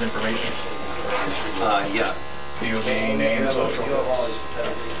someone with his information? Yeah. DOB, name, social.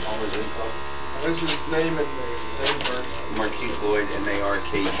 What's his name and date of birth? Markeith Loyd,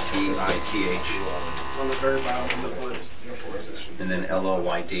 M-A-R-K-E-T-I-T-H. On the very bottom of the list. And then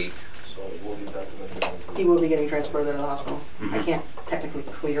L-O-Y-D. He will be getting transported to the hospital. Mm-hmm. I can't technically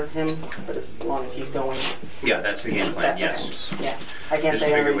clear him, but as long as he's going. Yeah, that's the game plan, yes. Yeah, I can't Just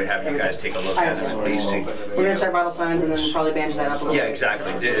say. figured we'd have you guys take a look at it at least. We're gonna check vital signs and then probably bandage that up a little bit. Yeah,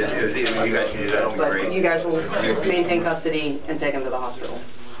 exactly. If you guys can do that, that'll be But great. you guys will maintain custody and take him to the hospital.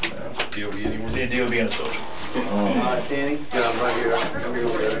 DOB anywhere? DOB and a social. Danny? Yeah, I'm right here.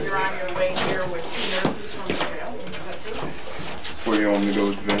 You're on your way here with two nurses from the jail. Where do you want me to go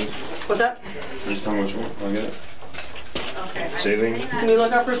with the vans? What's that? Just tell me which one. I'll get it. Okay. Saline? Can you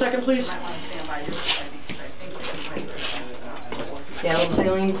look up for a second, please? Yeah, a little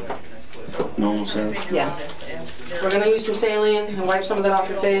saline. Normal saline? Yeah. We're gonna use some saline and wipe some of that off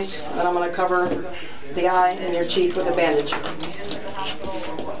your face, and I'm gonna cover the eye and your cheek with a bandage.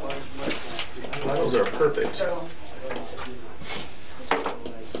 Those are perfect.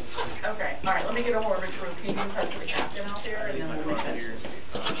 Okay, all right, let me get a hold of Richard. He's in touch with the captain out there, and then we'll make that.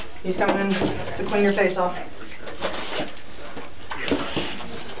 He's coming in to clean your face off.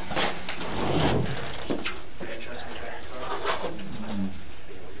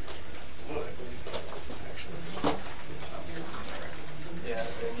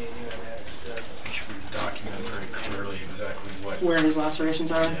 Document very clearly exactly what. Where his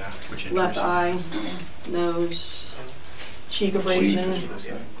lacerations are. Yeah, which left eye, nose, cheek abrasion,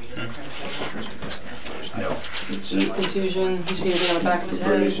 No. contusion. You see anything on the back of his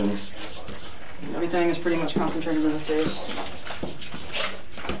head? Everything is pretty much concentrated in the face.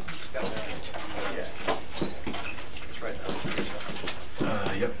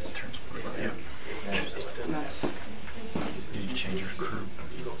 Yep. Yep. And that's You need to change your crew.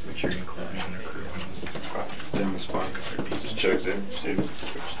 Make sure you include me in their crew. Then it's fine. Just check there. See if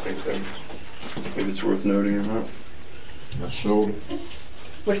it's worth noting or not. My shoulder.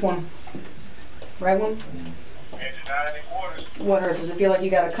 which one? Right one? What hurts? Does it feel like you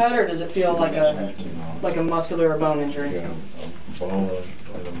got a cut, or does it feel like a muscular or bone injury? Yeah, bone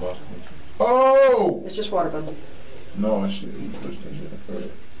and a muscle. Oh! It's just water, bud. No, I see. He pushed it first.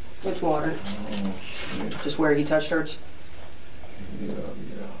 It's water. Oh, shit. Just where he touched hurts. Yeah.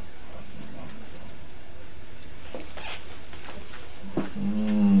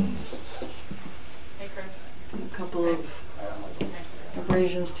 Hey, Chris. A couple of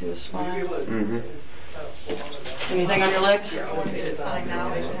abrasions to his spine. Mm-hmm. Anything on your legs? You want me to sign now?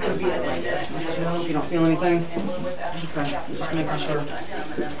 No, if you don't feel anything. Okay, just making sure.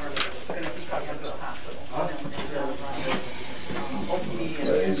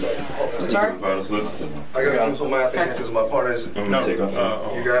 Sorry? I gotta do some math again because my partner is. I'm gonna take off.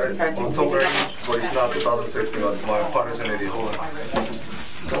 You got it? Okay. October, but it's not 2016. But my partner's an idiot. Hold on.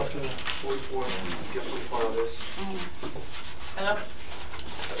 44. Get 44 of this. Hello?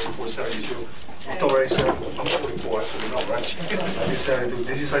 472. October 87. I'm 44 actually, no, right? He's 72.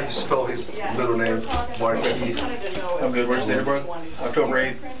 This is how you spell his middle name, Markeith. I'm good. Where's the date of birth? October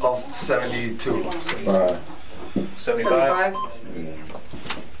 8th. Of 72. 75?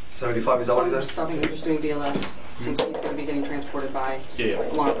 75, is that what he said? Stopping him just doing BLS, since he's going to be getting transported by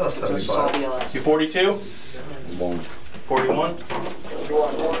law. That's So it's just all 75. BLS. You 42? 41?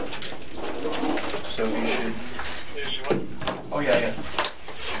 So you should. Oh, yeah.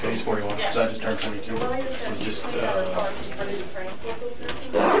 So he's 41. So I just turned 42. So just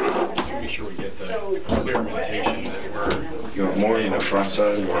be sure we get the clear invitation that we're. You want more? You know, front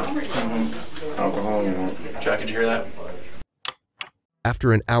side or alcohol? You want? Jack, did you hear that?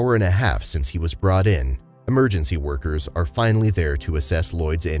 After an hour and a half since he was brought in, emergency workers are finally there to assess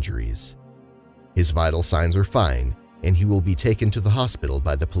Loyd's injuries. His vital signs are fine, and he will be taken to the hospital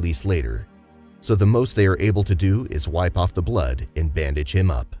by the police later. So the most they are able to do is wipe off the blood and bandage him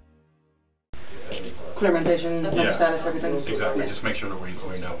up. Clear mentation, mental status, everything? Exactly. Just make sure that we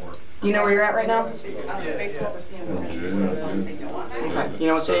know where. You know where you're at right now? Okay. You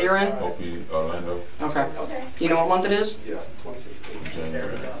know what city you're in? Orlando. Okay. You know what month it is? Yeah, 2016.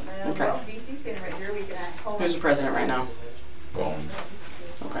 January. Okay. Who's the president right now? Bone.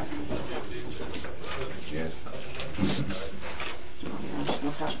 Okay. Yes.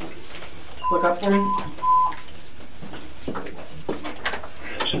 Look up for me.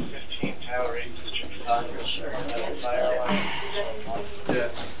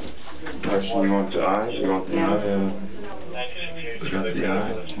 Yes. Actually, you want the eye? You want the eye? You got the eye?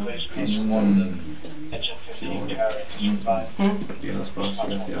 Yeah, that's supposed to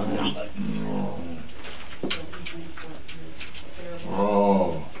get the eye.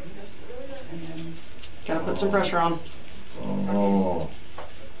 Oh. Gotta put some pressure on. Oh.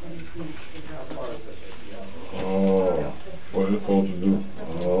 Oh. What is it supposed to do?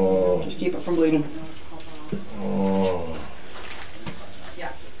 Oh. Just keep it from bleeding. Oh.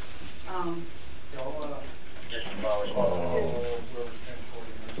 Yeah.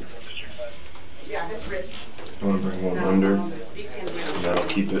 Yeah, it's rich. You want to bring one under? That'll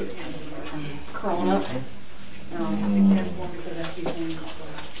keep it. Curling up.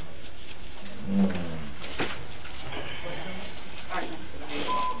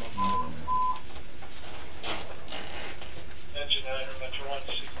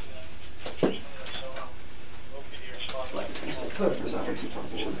 Like it's gonna stay put if there's not too far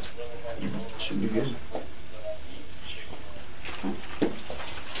forward. Should be good.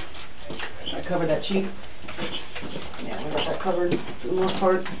 I covered that cheek. Yeah, we got that covered for the most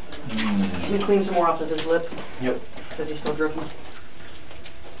part. Let me clean some more off of his lip. Yep. Because he's still dripping.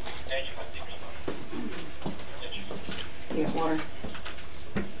 You got water?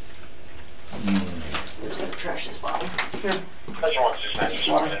 We're just gonna trash this bottle. Here.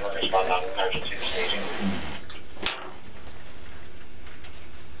 Water.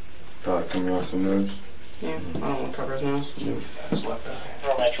 Probably coming off the nose. Yeah, I don't want to cover his nose. Yep. That's left eye.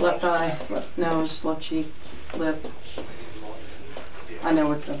 Left eye, left nose, left cheek, lip. I know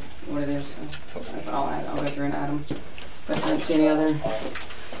what it is, so I'll go through and add them. But I didn't see any other.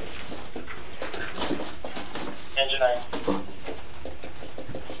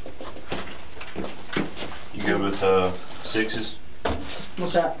 You good with sixes?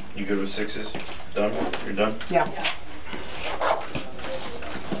 What's that? You good with sixes? Done? You're done? Yeah.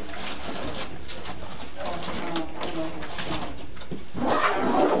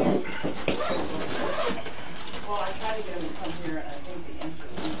 Well, I tried to get him to come here, and I think the answer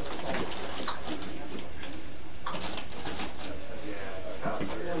is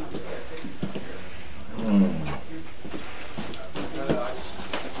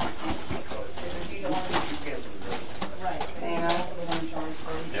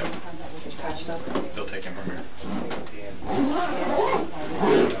They'll take him from here.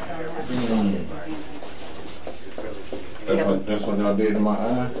 That's what y'all did to my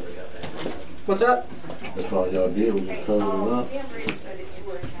eye? What's up? That's all y'all did was just cover it up?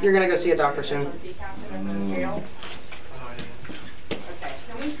 You're gonna go see a doctor soon.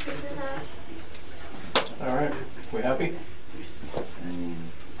 All right. We happy?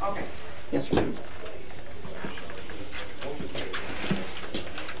 Okay. Yes, sir.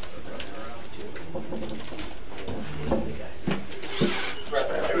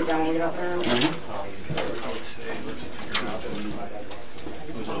 You down when we get out there? I would say let's figure out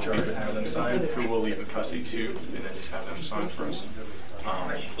who's in charge of having them sign, who will leave in custody too, and then just have them sign for us. And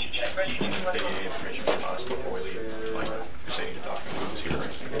if they need information from us before we leave, like say the document who's here or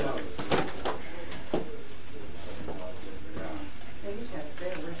anything.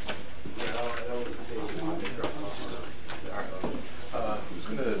 Who's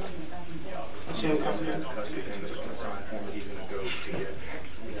gonna assume custody and who's gonna sign the form that he's gonna go to get?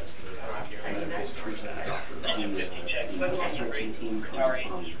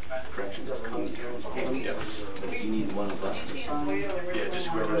 Corrections is coming Yeah. but you need one of us to sign. Yeah, just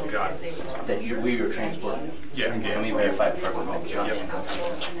whoever we got. That we were transporting. Yeah. Let me verify it for everyone. Yep.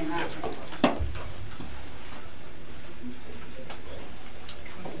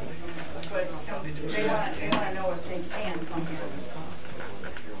 They wanna know if they can come here.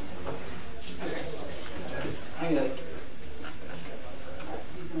 I got it.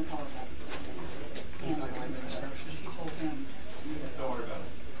 He's gonna call it back. He's not gonna give instruction. He told him. Don't worry about it.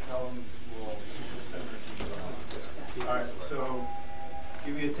 Tell him we'll send her to. All right, so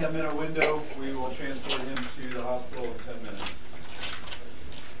give me a 10-minute window. We will transport him to the hospital in 10 minutes.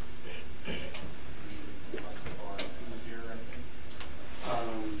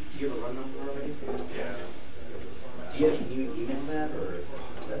 Do you have a run number already? Yeah. Can you email that or is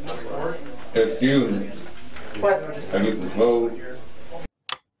that possible? Excuse me. What? I get the clothes.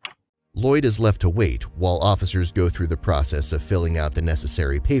 Loyd is left to wait while officers go through the process of filling out the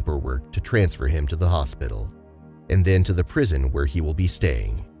necessary paperwork to transfer him to the hospital, and then to the prison where he will be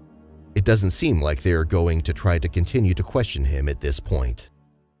staying. It doesn't seem like they are going to try to continue to question him at this point.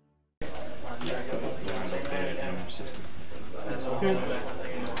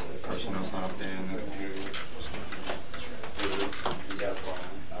 Personnel's not updated in the computer.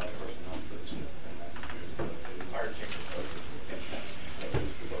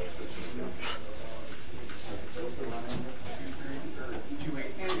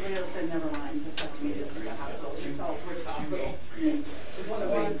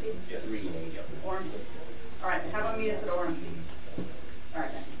 OMC? Yes. OMC. All right, how about meet us at OMC? All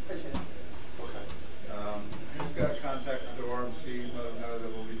right, then, appreciate it. Who's got contact with the RMC? Let them know that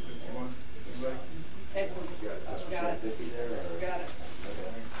we'll be 51. Anybody? Excellent. Got it. Got it.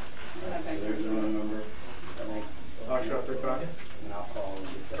 Okay. There's the wrong number. Foxtrot 35. And I'll call them.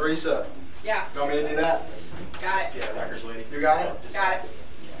 Teresa. Yeah. You want me to do that? Got it. Yeah, Records lady. You got it? Got it.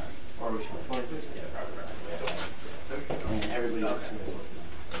 Or we should Everybody.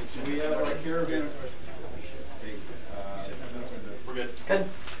 So we have our caravan. We're good. Good.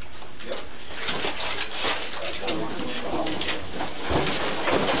 Yep.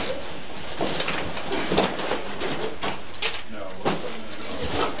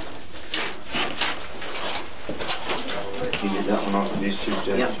 Can you get that one off of these two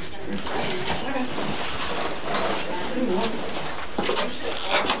steps? Yeah.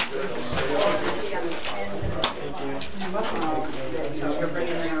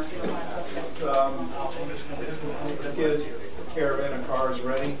 Let's get a caravan of cars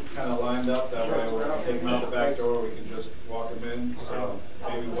ready, kind of lined up. That way we'll take them out the back door. We can just walk them in. So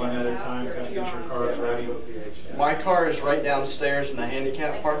maybe one at a time, kind of get your cars ready. My car is right downstairs in the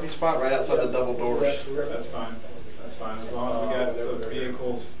handicap parking spot, right outside the double doors. That's fine. That's fine. As long as we got the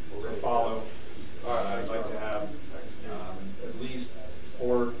vehicles to follow. I'd like to have at least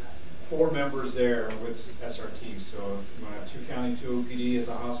four members there with SRTs. So if you want to have 2 county, 2 OPD at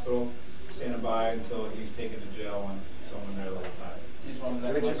the hospital, standing by until he's taken to jail and someone there the whole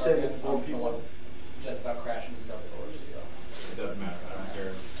time. Richard said 4 people. Just about crashing the double doors. It doesn't matter. I don't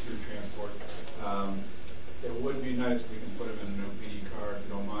care. Through transport. It would be nice if we can put him in an OPD car if you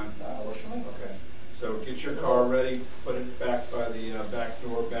don't mind. Okay. So get your car ready, put it back by the back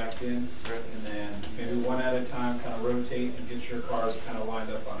door, back in, and then maybe one at a time, kind of rotate and get your cars kind of lined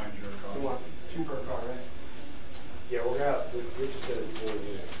up behind your car. You want 2 per car, right? Yeah, we're gonna have, Richard said it's 4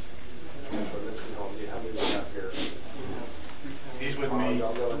 units. So this we don't need, how many we have here? He's with me.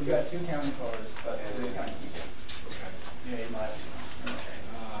 We've got 2 county cars, but they kind of keep it. Okay. Yeah, you might.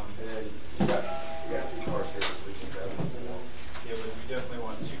 And then we got 2 cars here, so we can grab them. Yeah, but we definitely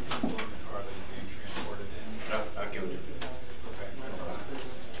want 2 people in the car that are being transported in. I'll give it. Okay, that's fine.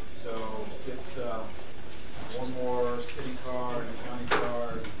 So get one more city car and a county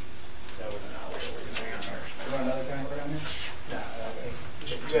car. That was an hour. You want another county car down here? No.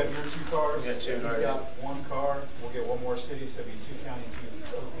 If you have your 2 cars, We got 2 he's already. got 1 car, we'll get 1 more city, so it'll be 2 county,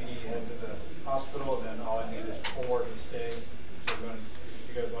 2 OPD, head to the hospital, and then all I need is 4 to stay. So we're gonna,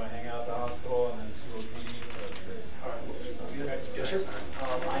 if you guys wanna hang out at the hospital, and then 2 OPD. Yes, sir.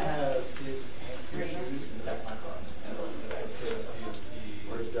 I have his shoes in the back of my car. Let's get a CST.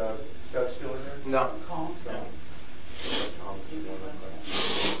 Where's Doug? Is Doug still in there? No. Call.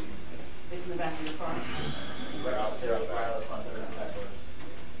 It's in the back of your car. Right upstairs, right out of the front door, the back door.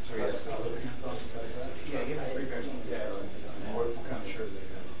 So he has other pants on besides that? Yeah, he had 3 pairs on. Yeah. What kind of shirt do they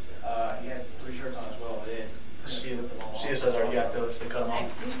have? He had 3 shirts on as well, but they didn't. CS has already got those, they cut them Hey,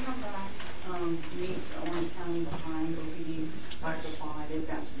 off. can you come back, meet Orange County behind OPD, Fire Supply, they've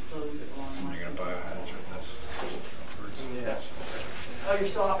got some clothes that go on. You're gonna buy a hat with this? Yes. Oh, you're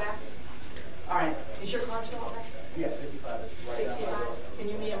still out back? All right, is your car still out back? Yeah, 65. Right down 65? my door. Can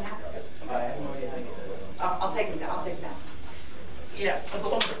you meet him now? I have no idea how to get there. I'll take him down, I'll take him down. Yeah, the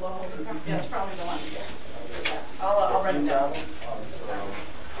balloon, yeah, it's probably the one. Yeah. I'll write it down.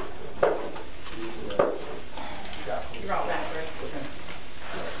 You're all back, right?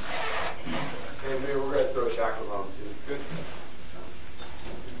 And we're gonna throw shackles on too. Good.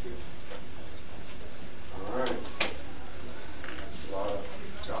 All right. A lot of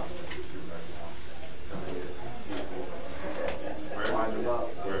jobs to do right now. I mean, people lined them up.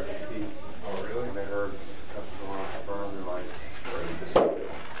 Where? Oh, really? And they heard a couple going off the berm. They're like, where is this?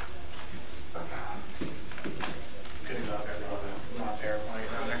 Good job, everyone. Not terrifying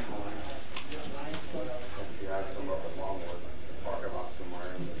around there. If you have some up at Longwood, parking lot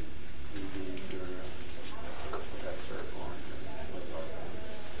somewhere, and you need to put that circle on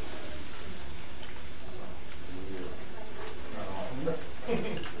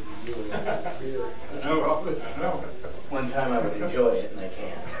I know. One time I would enjoy it, and I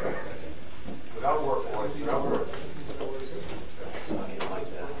can't. That'll work, boys. That'll work. Somebody like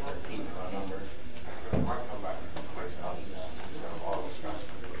that, that's eating our number. Might come back to the place out. All those guys.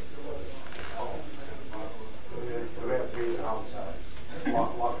 We have to be outside.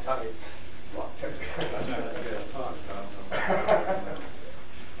 Lock tight. Lock tight.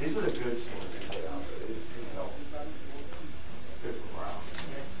 These are the good stories to get out there. These help. It's good for morale.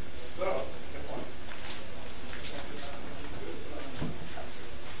 So, good point.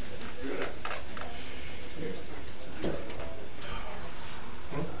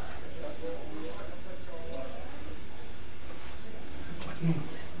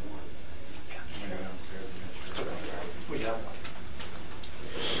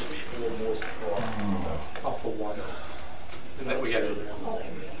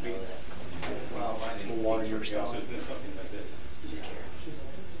 water your stuff. Aren't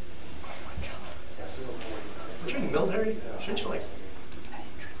you in the military? Shouldn't you like?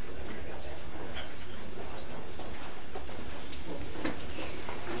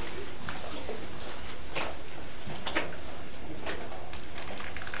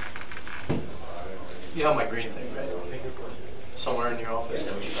 You have my green thing, right? Somewhere in your office.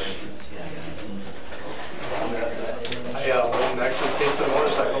 I went and actually paid for the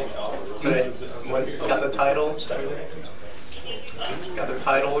motorcycle today. Got the title, everything. Got the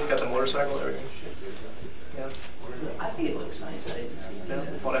title, got the motorcycle, everything. Yeah. I think it looks nice. I didn't see it. Yeah.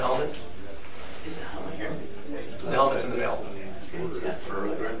 Bought a helmet. Is it helmet here? The helmet's in the mail. It's got fur.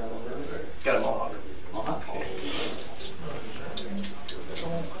 Got a mohawk. Mohawk.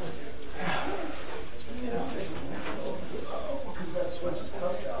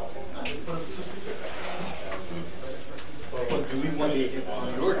 Well, do we want to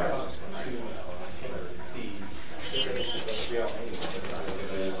on your house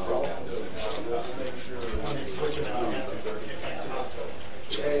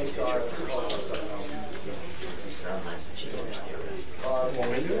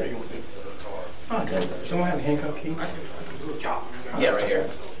Okay. Someone have a handcuff key? Yeah, right here.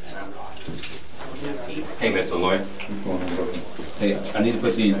 Hey, Mr. Loyd. Hey, I need to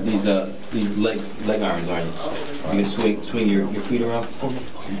put these leg irons on you. You can swing your feet around for me.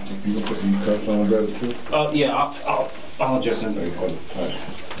 You gonna put some cuffs on, brother, too? Oh yeah, I'll adjust them. All right.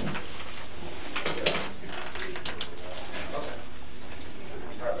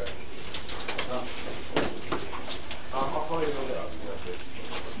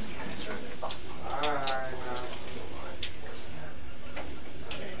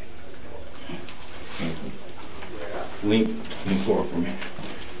 Lean forward for me.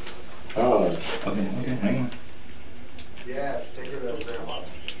 Oh. Okay, hang on. Yes, take it over there.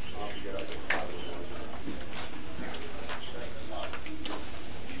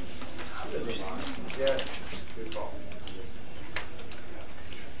 Yes, good call.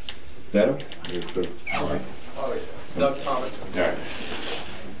 Better? Yes, sir. All right. Oh, yeah. Doug Thomas. All right.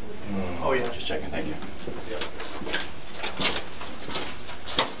 Oh, yeah. Just checking, thank you.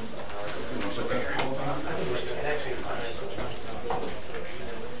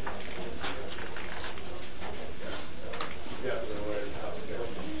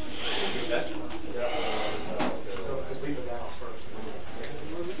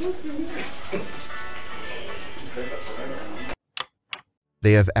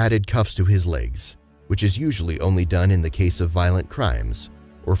 They have added cuffs to his legs, which is usually only done in the case of violent crimes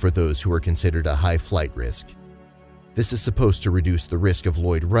or for those who are considered a high flight risk. This is supposed to reduce the risk of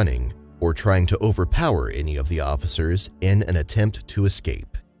Loyd running or trying to overpower any of the officers in an attempt to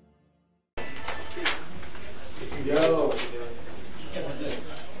escape. Yo.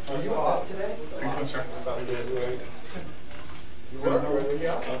 Are you off today? I'm sorry. You work already?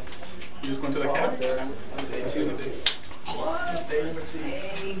 Yeah. You just going to the cab? What?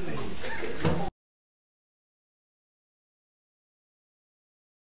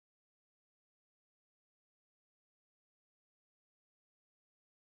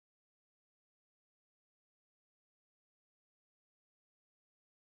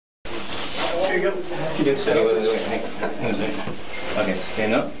 Here you go. You can stand up. Hang on a second. Okay,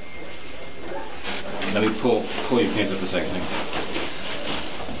 stand up. Let me pull your pants up a second.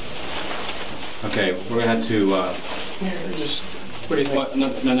 Okay, we're gonna have to. Just. What do you think? No,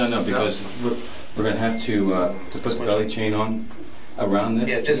 because we're gonna have to put the belly chain on around this.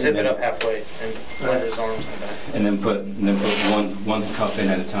 Yeah, just zip it up halfway and put his arms in the back. And then put one cuff in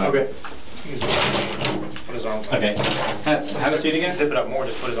at a time. Okay. Put his arms on. Okay. Have a seat again. Zip it up more.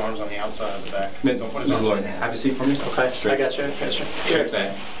 Just put his arms on the outside of the back. Don't put his arms on. Have a seat for me. Okay. Straight. I got you. Straight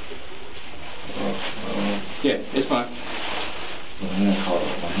back. Yeah, it's fine.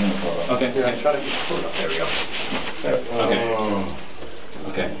 Okay. Yeah, try to pull it up. There we go. Okay.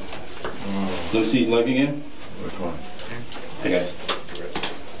 Okay. Lucy, leg again? Which one? Okay.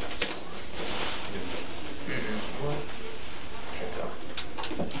 Can't tell.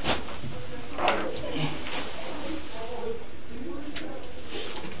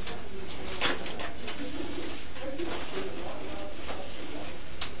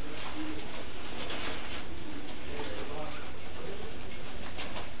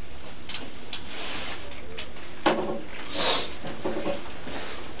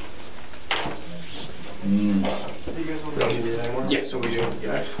 Yeah, so we do.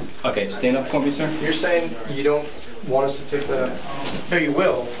 Yeah. Okay, stand up for me, sir. You're saying you don't want us to take the... No, you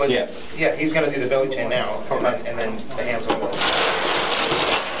will. But Yeah. Yeah, he's gonna do the belly chain now, and then the hands will go.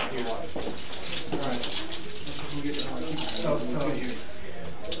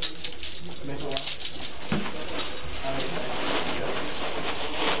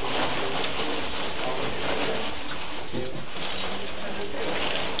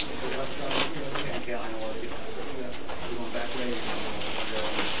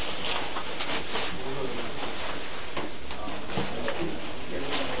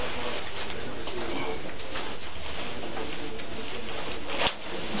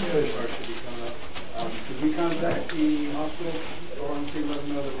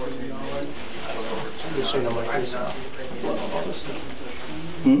 Just so you know, Mike, there's blood on all this stuff.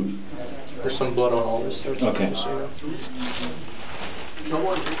 There's some blood on all this stuff. Okay. Just so you know.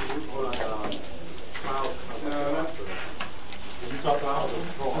 Someone did you talk to Alvin?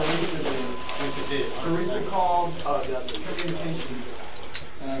 Teresa called communications.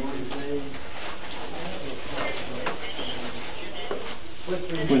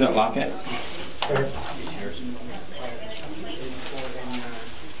 Where's that lock at?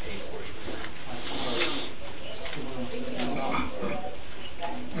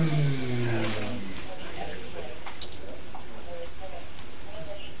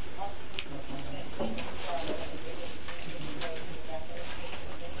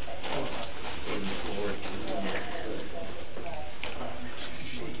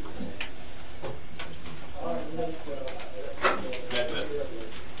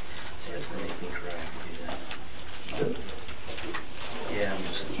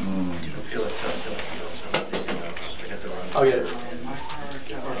 Oh yeah.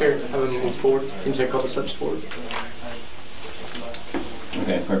 Here, have him move forward. Can you take a couple steps forward?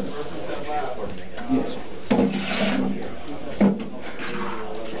 Okay, perfect. Yes.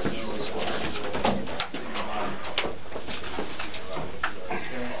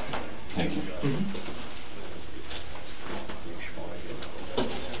 Thank you.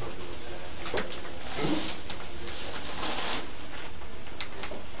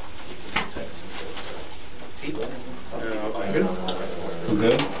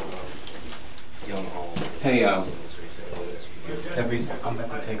 Good? Hey, I'm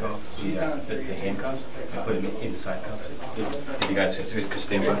about to take off the handcuffs and put them inside cuffs. if you guys could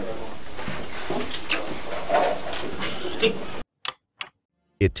stand by.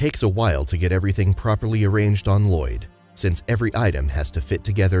 It takes a while to get everything properly arranged on Loyd, since every item has to fit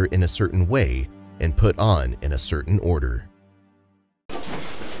together in a certain way and put on in a certain order.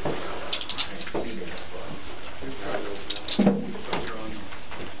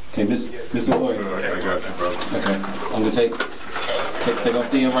 Okay, Mr. Loyd. I got you, brother. Okay, I'm gonna take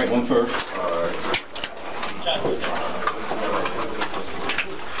off the right one first.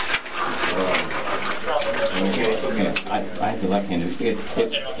 Okay, I have the left hand. It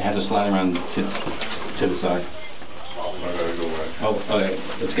has a slide around to the side. I gotta go right. Oh, okay.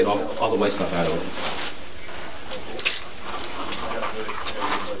 Let's get all the white stuff out of it.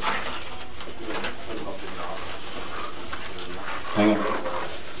 Hang on.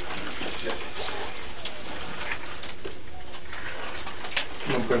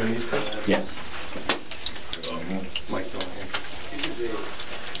 You want to put him in these cups? Yes. Mike, don't here.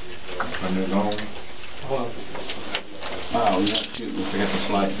 And then on. Hold on. Oh, we forgot the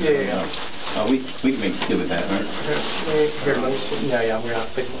slide. Yeah. We can make do with that, right? Here, let me see. Yeah, we're gonna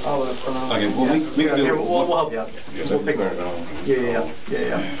take all of it for now. Okay, well, we can do here, it. we'll help you out. Yeah, We'll take it it. on.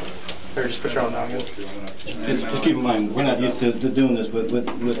 Yeah. Here, just put your arm down again. Just keep in mind, we're not used to doing this with the.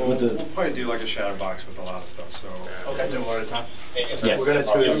 We'll probably do like a shadow box with a lot of stuff, so. Okay, do one at a time. Yes. What we're gonna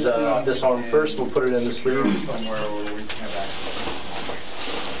do is this arm first. We'll put it in the sleeve. Somewhere where we can have access.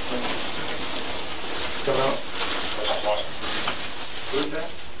 Come out.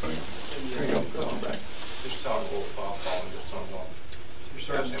 There you go. Go on back. Just tell them we'll follow this on wall. Your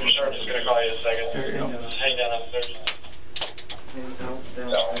sergeant's gonna call you in a second. There you go. Just hang down upstairs. There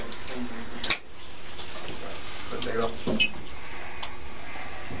you go.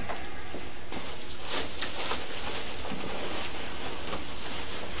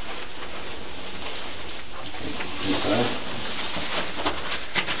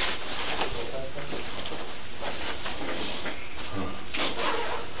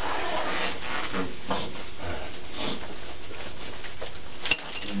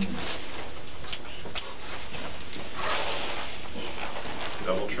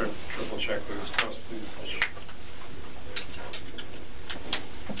 Double, triple check those cuffs, please.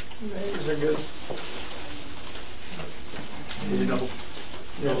 These are good. Is it double?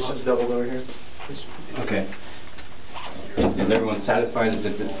 Yeah, this is doubled over here. Okay. Is everyone satisfied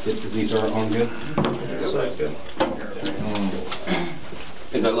that these are on good? So that's good.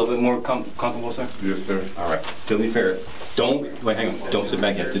 Is that a little bit more comfortable, sir? Yes, sir. All right. To be fair, hang on. Don't sit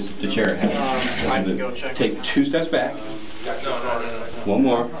back yet. The chair. I can go check. Take 2 steps back. No. One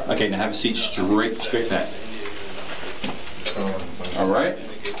more. Okay, now have a seat straight back. All right.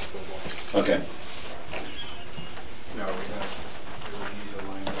 Okay. No, we need to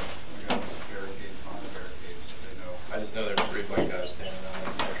line up. We got barricades on the barricades, so they know. I just know there's 3 black guys standing around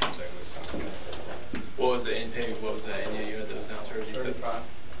the entrance exit. What was the intake? What was the NA unit that was downstairs? You said 35.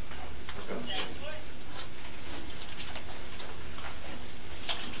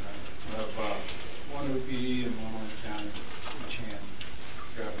 We have 1 OPD and 1 on the county.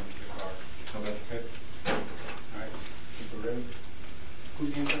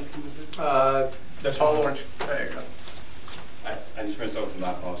 That's all orange. There you go. I just rinsed over some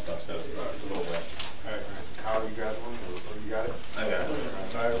alcohol stuff, so it's a little wet. All right. Kyle, you got one, or you got it? I got it.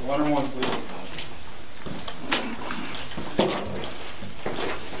 All right, one on one, please.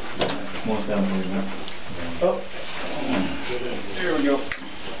 More samples, man. Oh. Here we go.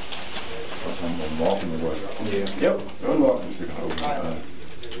 I'm walking away. Yeah. Yep. I'm walking.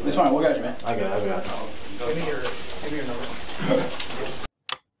 It's fine. What got you, man? I got it. Give me your number.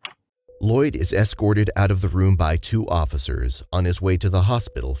 Loyd is escorted out of the room by 2 officers on his way to the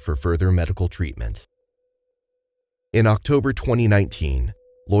hospital for further medical treatment. In October 2019,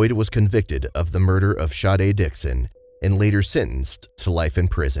 Loyd was convicted of the murder of Sade Dixon and later sentenced to life in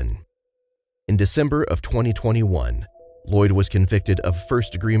prison. In December of 2021, Loyd was convicted of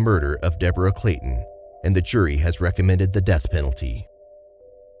first-degree murder of Debra Clayton, and the jury has recommended the death penalty.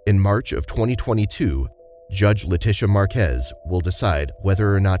 In March of 2022, Judge Letitia Marquez will decide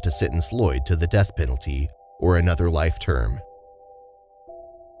whether or not to sentence Loyd to the death penalty or another life term.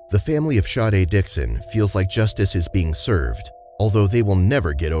 The family of Sade Dixon feels like justice is being served, although they will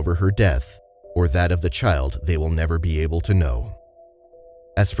never get over her death, or that of the child they will never be able to know.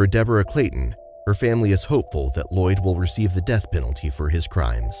 As for Debra Clayton, her family is hopeful that Loyd will receive the death penalty for his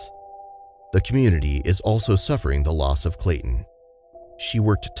crimes. The community is also suffering the loss of Clayton. She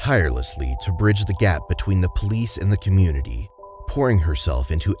worked tirelessly to bridge the gap between the police and the community, pouring herself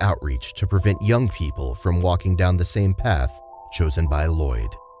into outreach to prevent young people from walking down the same path chosen by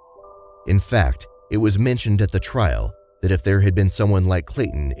Loyd. In fact, it was mentioned at the trial that if there had been someone like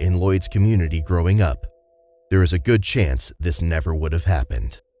Clayton in Loyd's community growing up, there is a good chance this never would have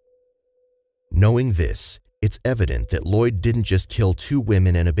happened. Knowing this, it's evident that Loyd didn't just kill 2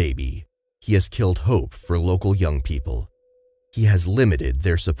 women and a baby. He has killed hope for local young people. He has limited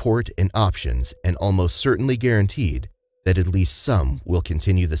their support and options and almost certainly guaranteed that at least some will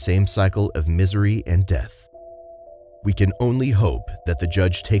continue the same cycle of misery and death. We can only hope that the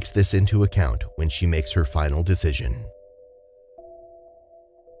judge takes this into account when she makes her final decision.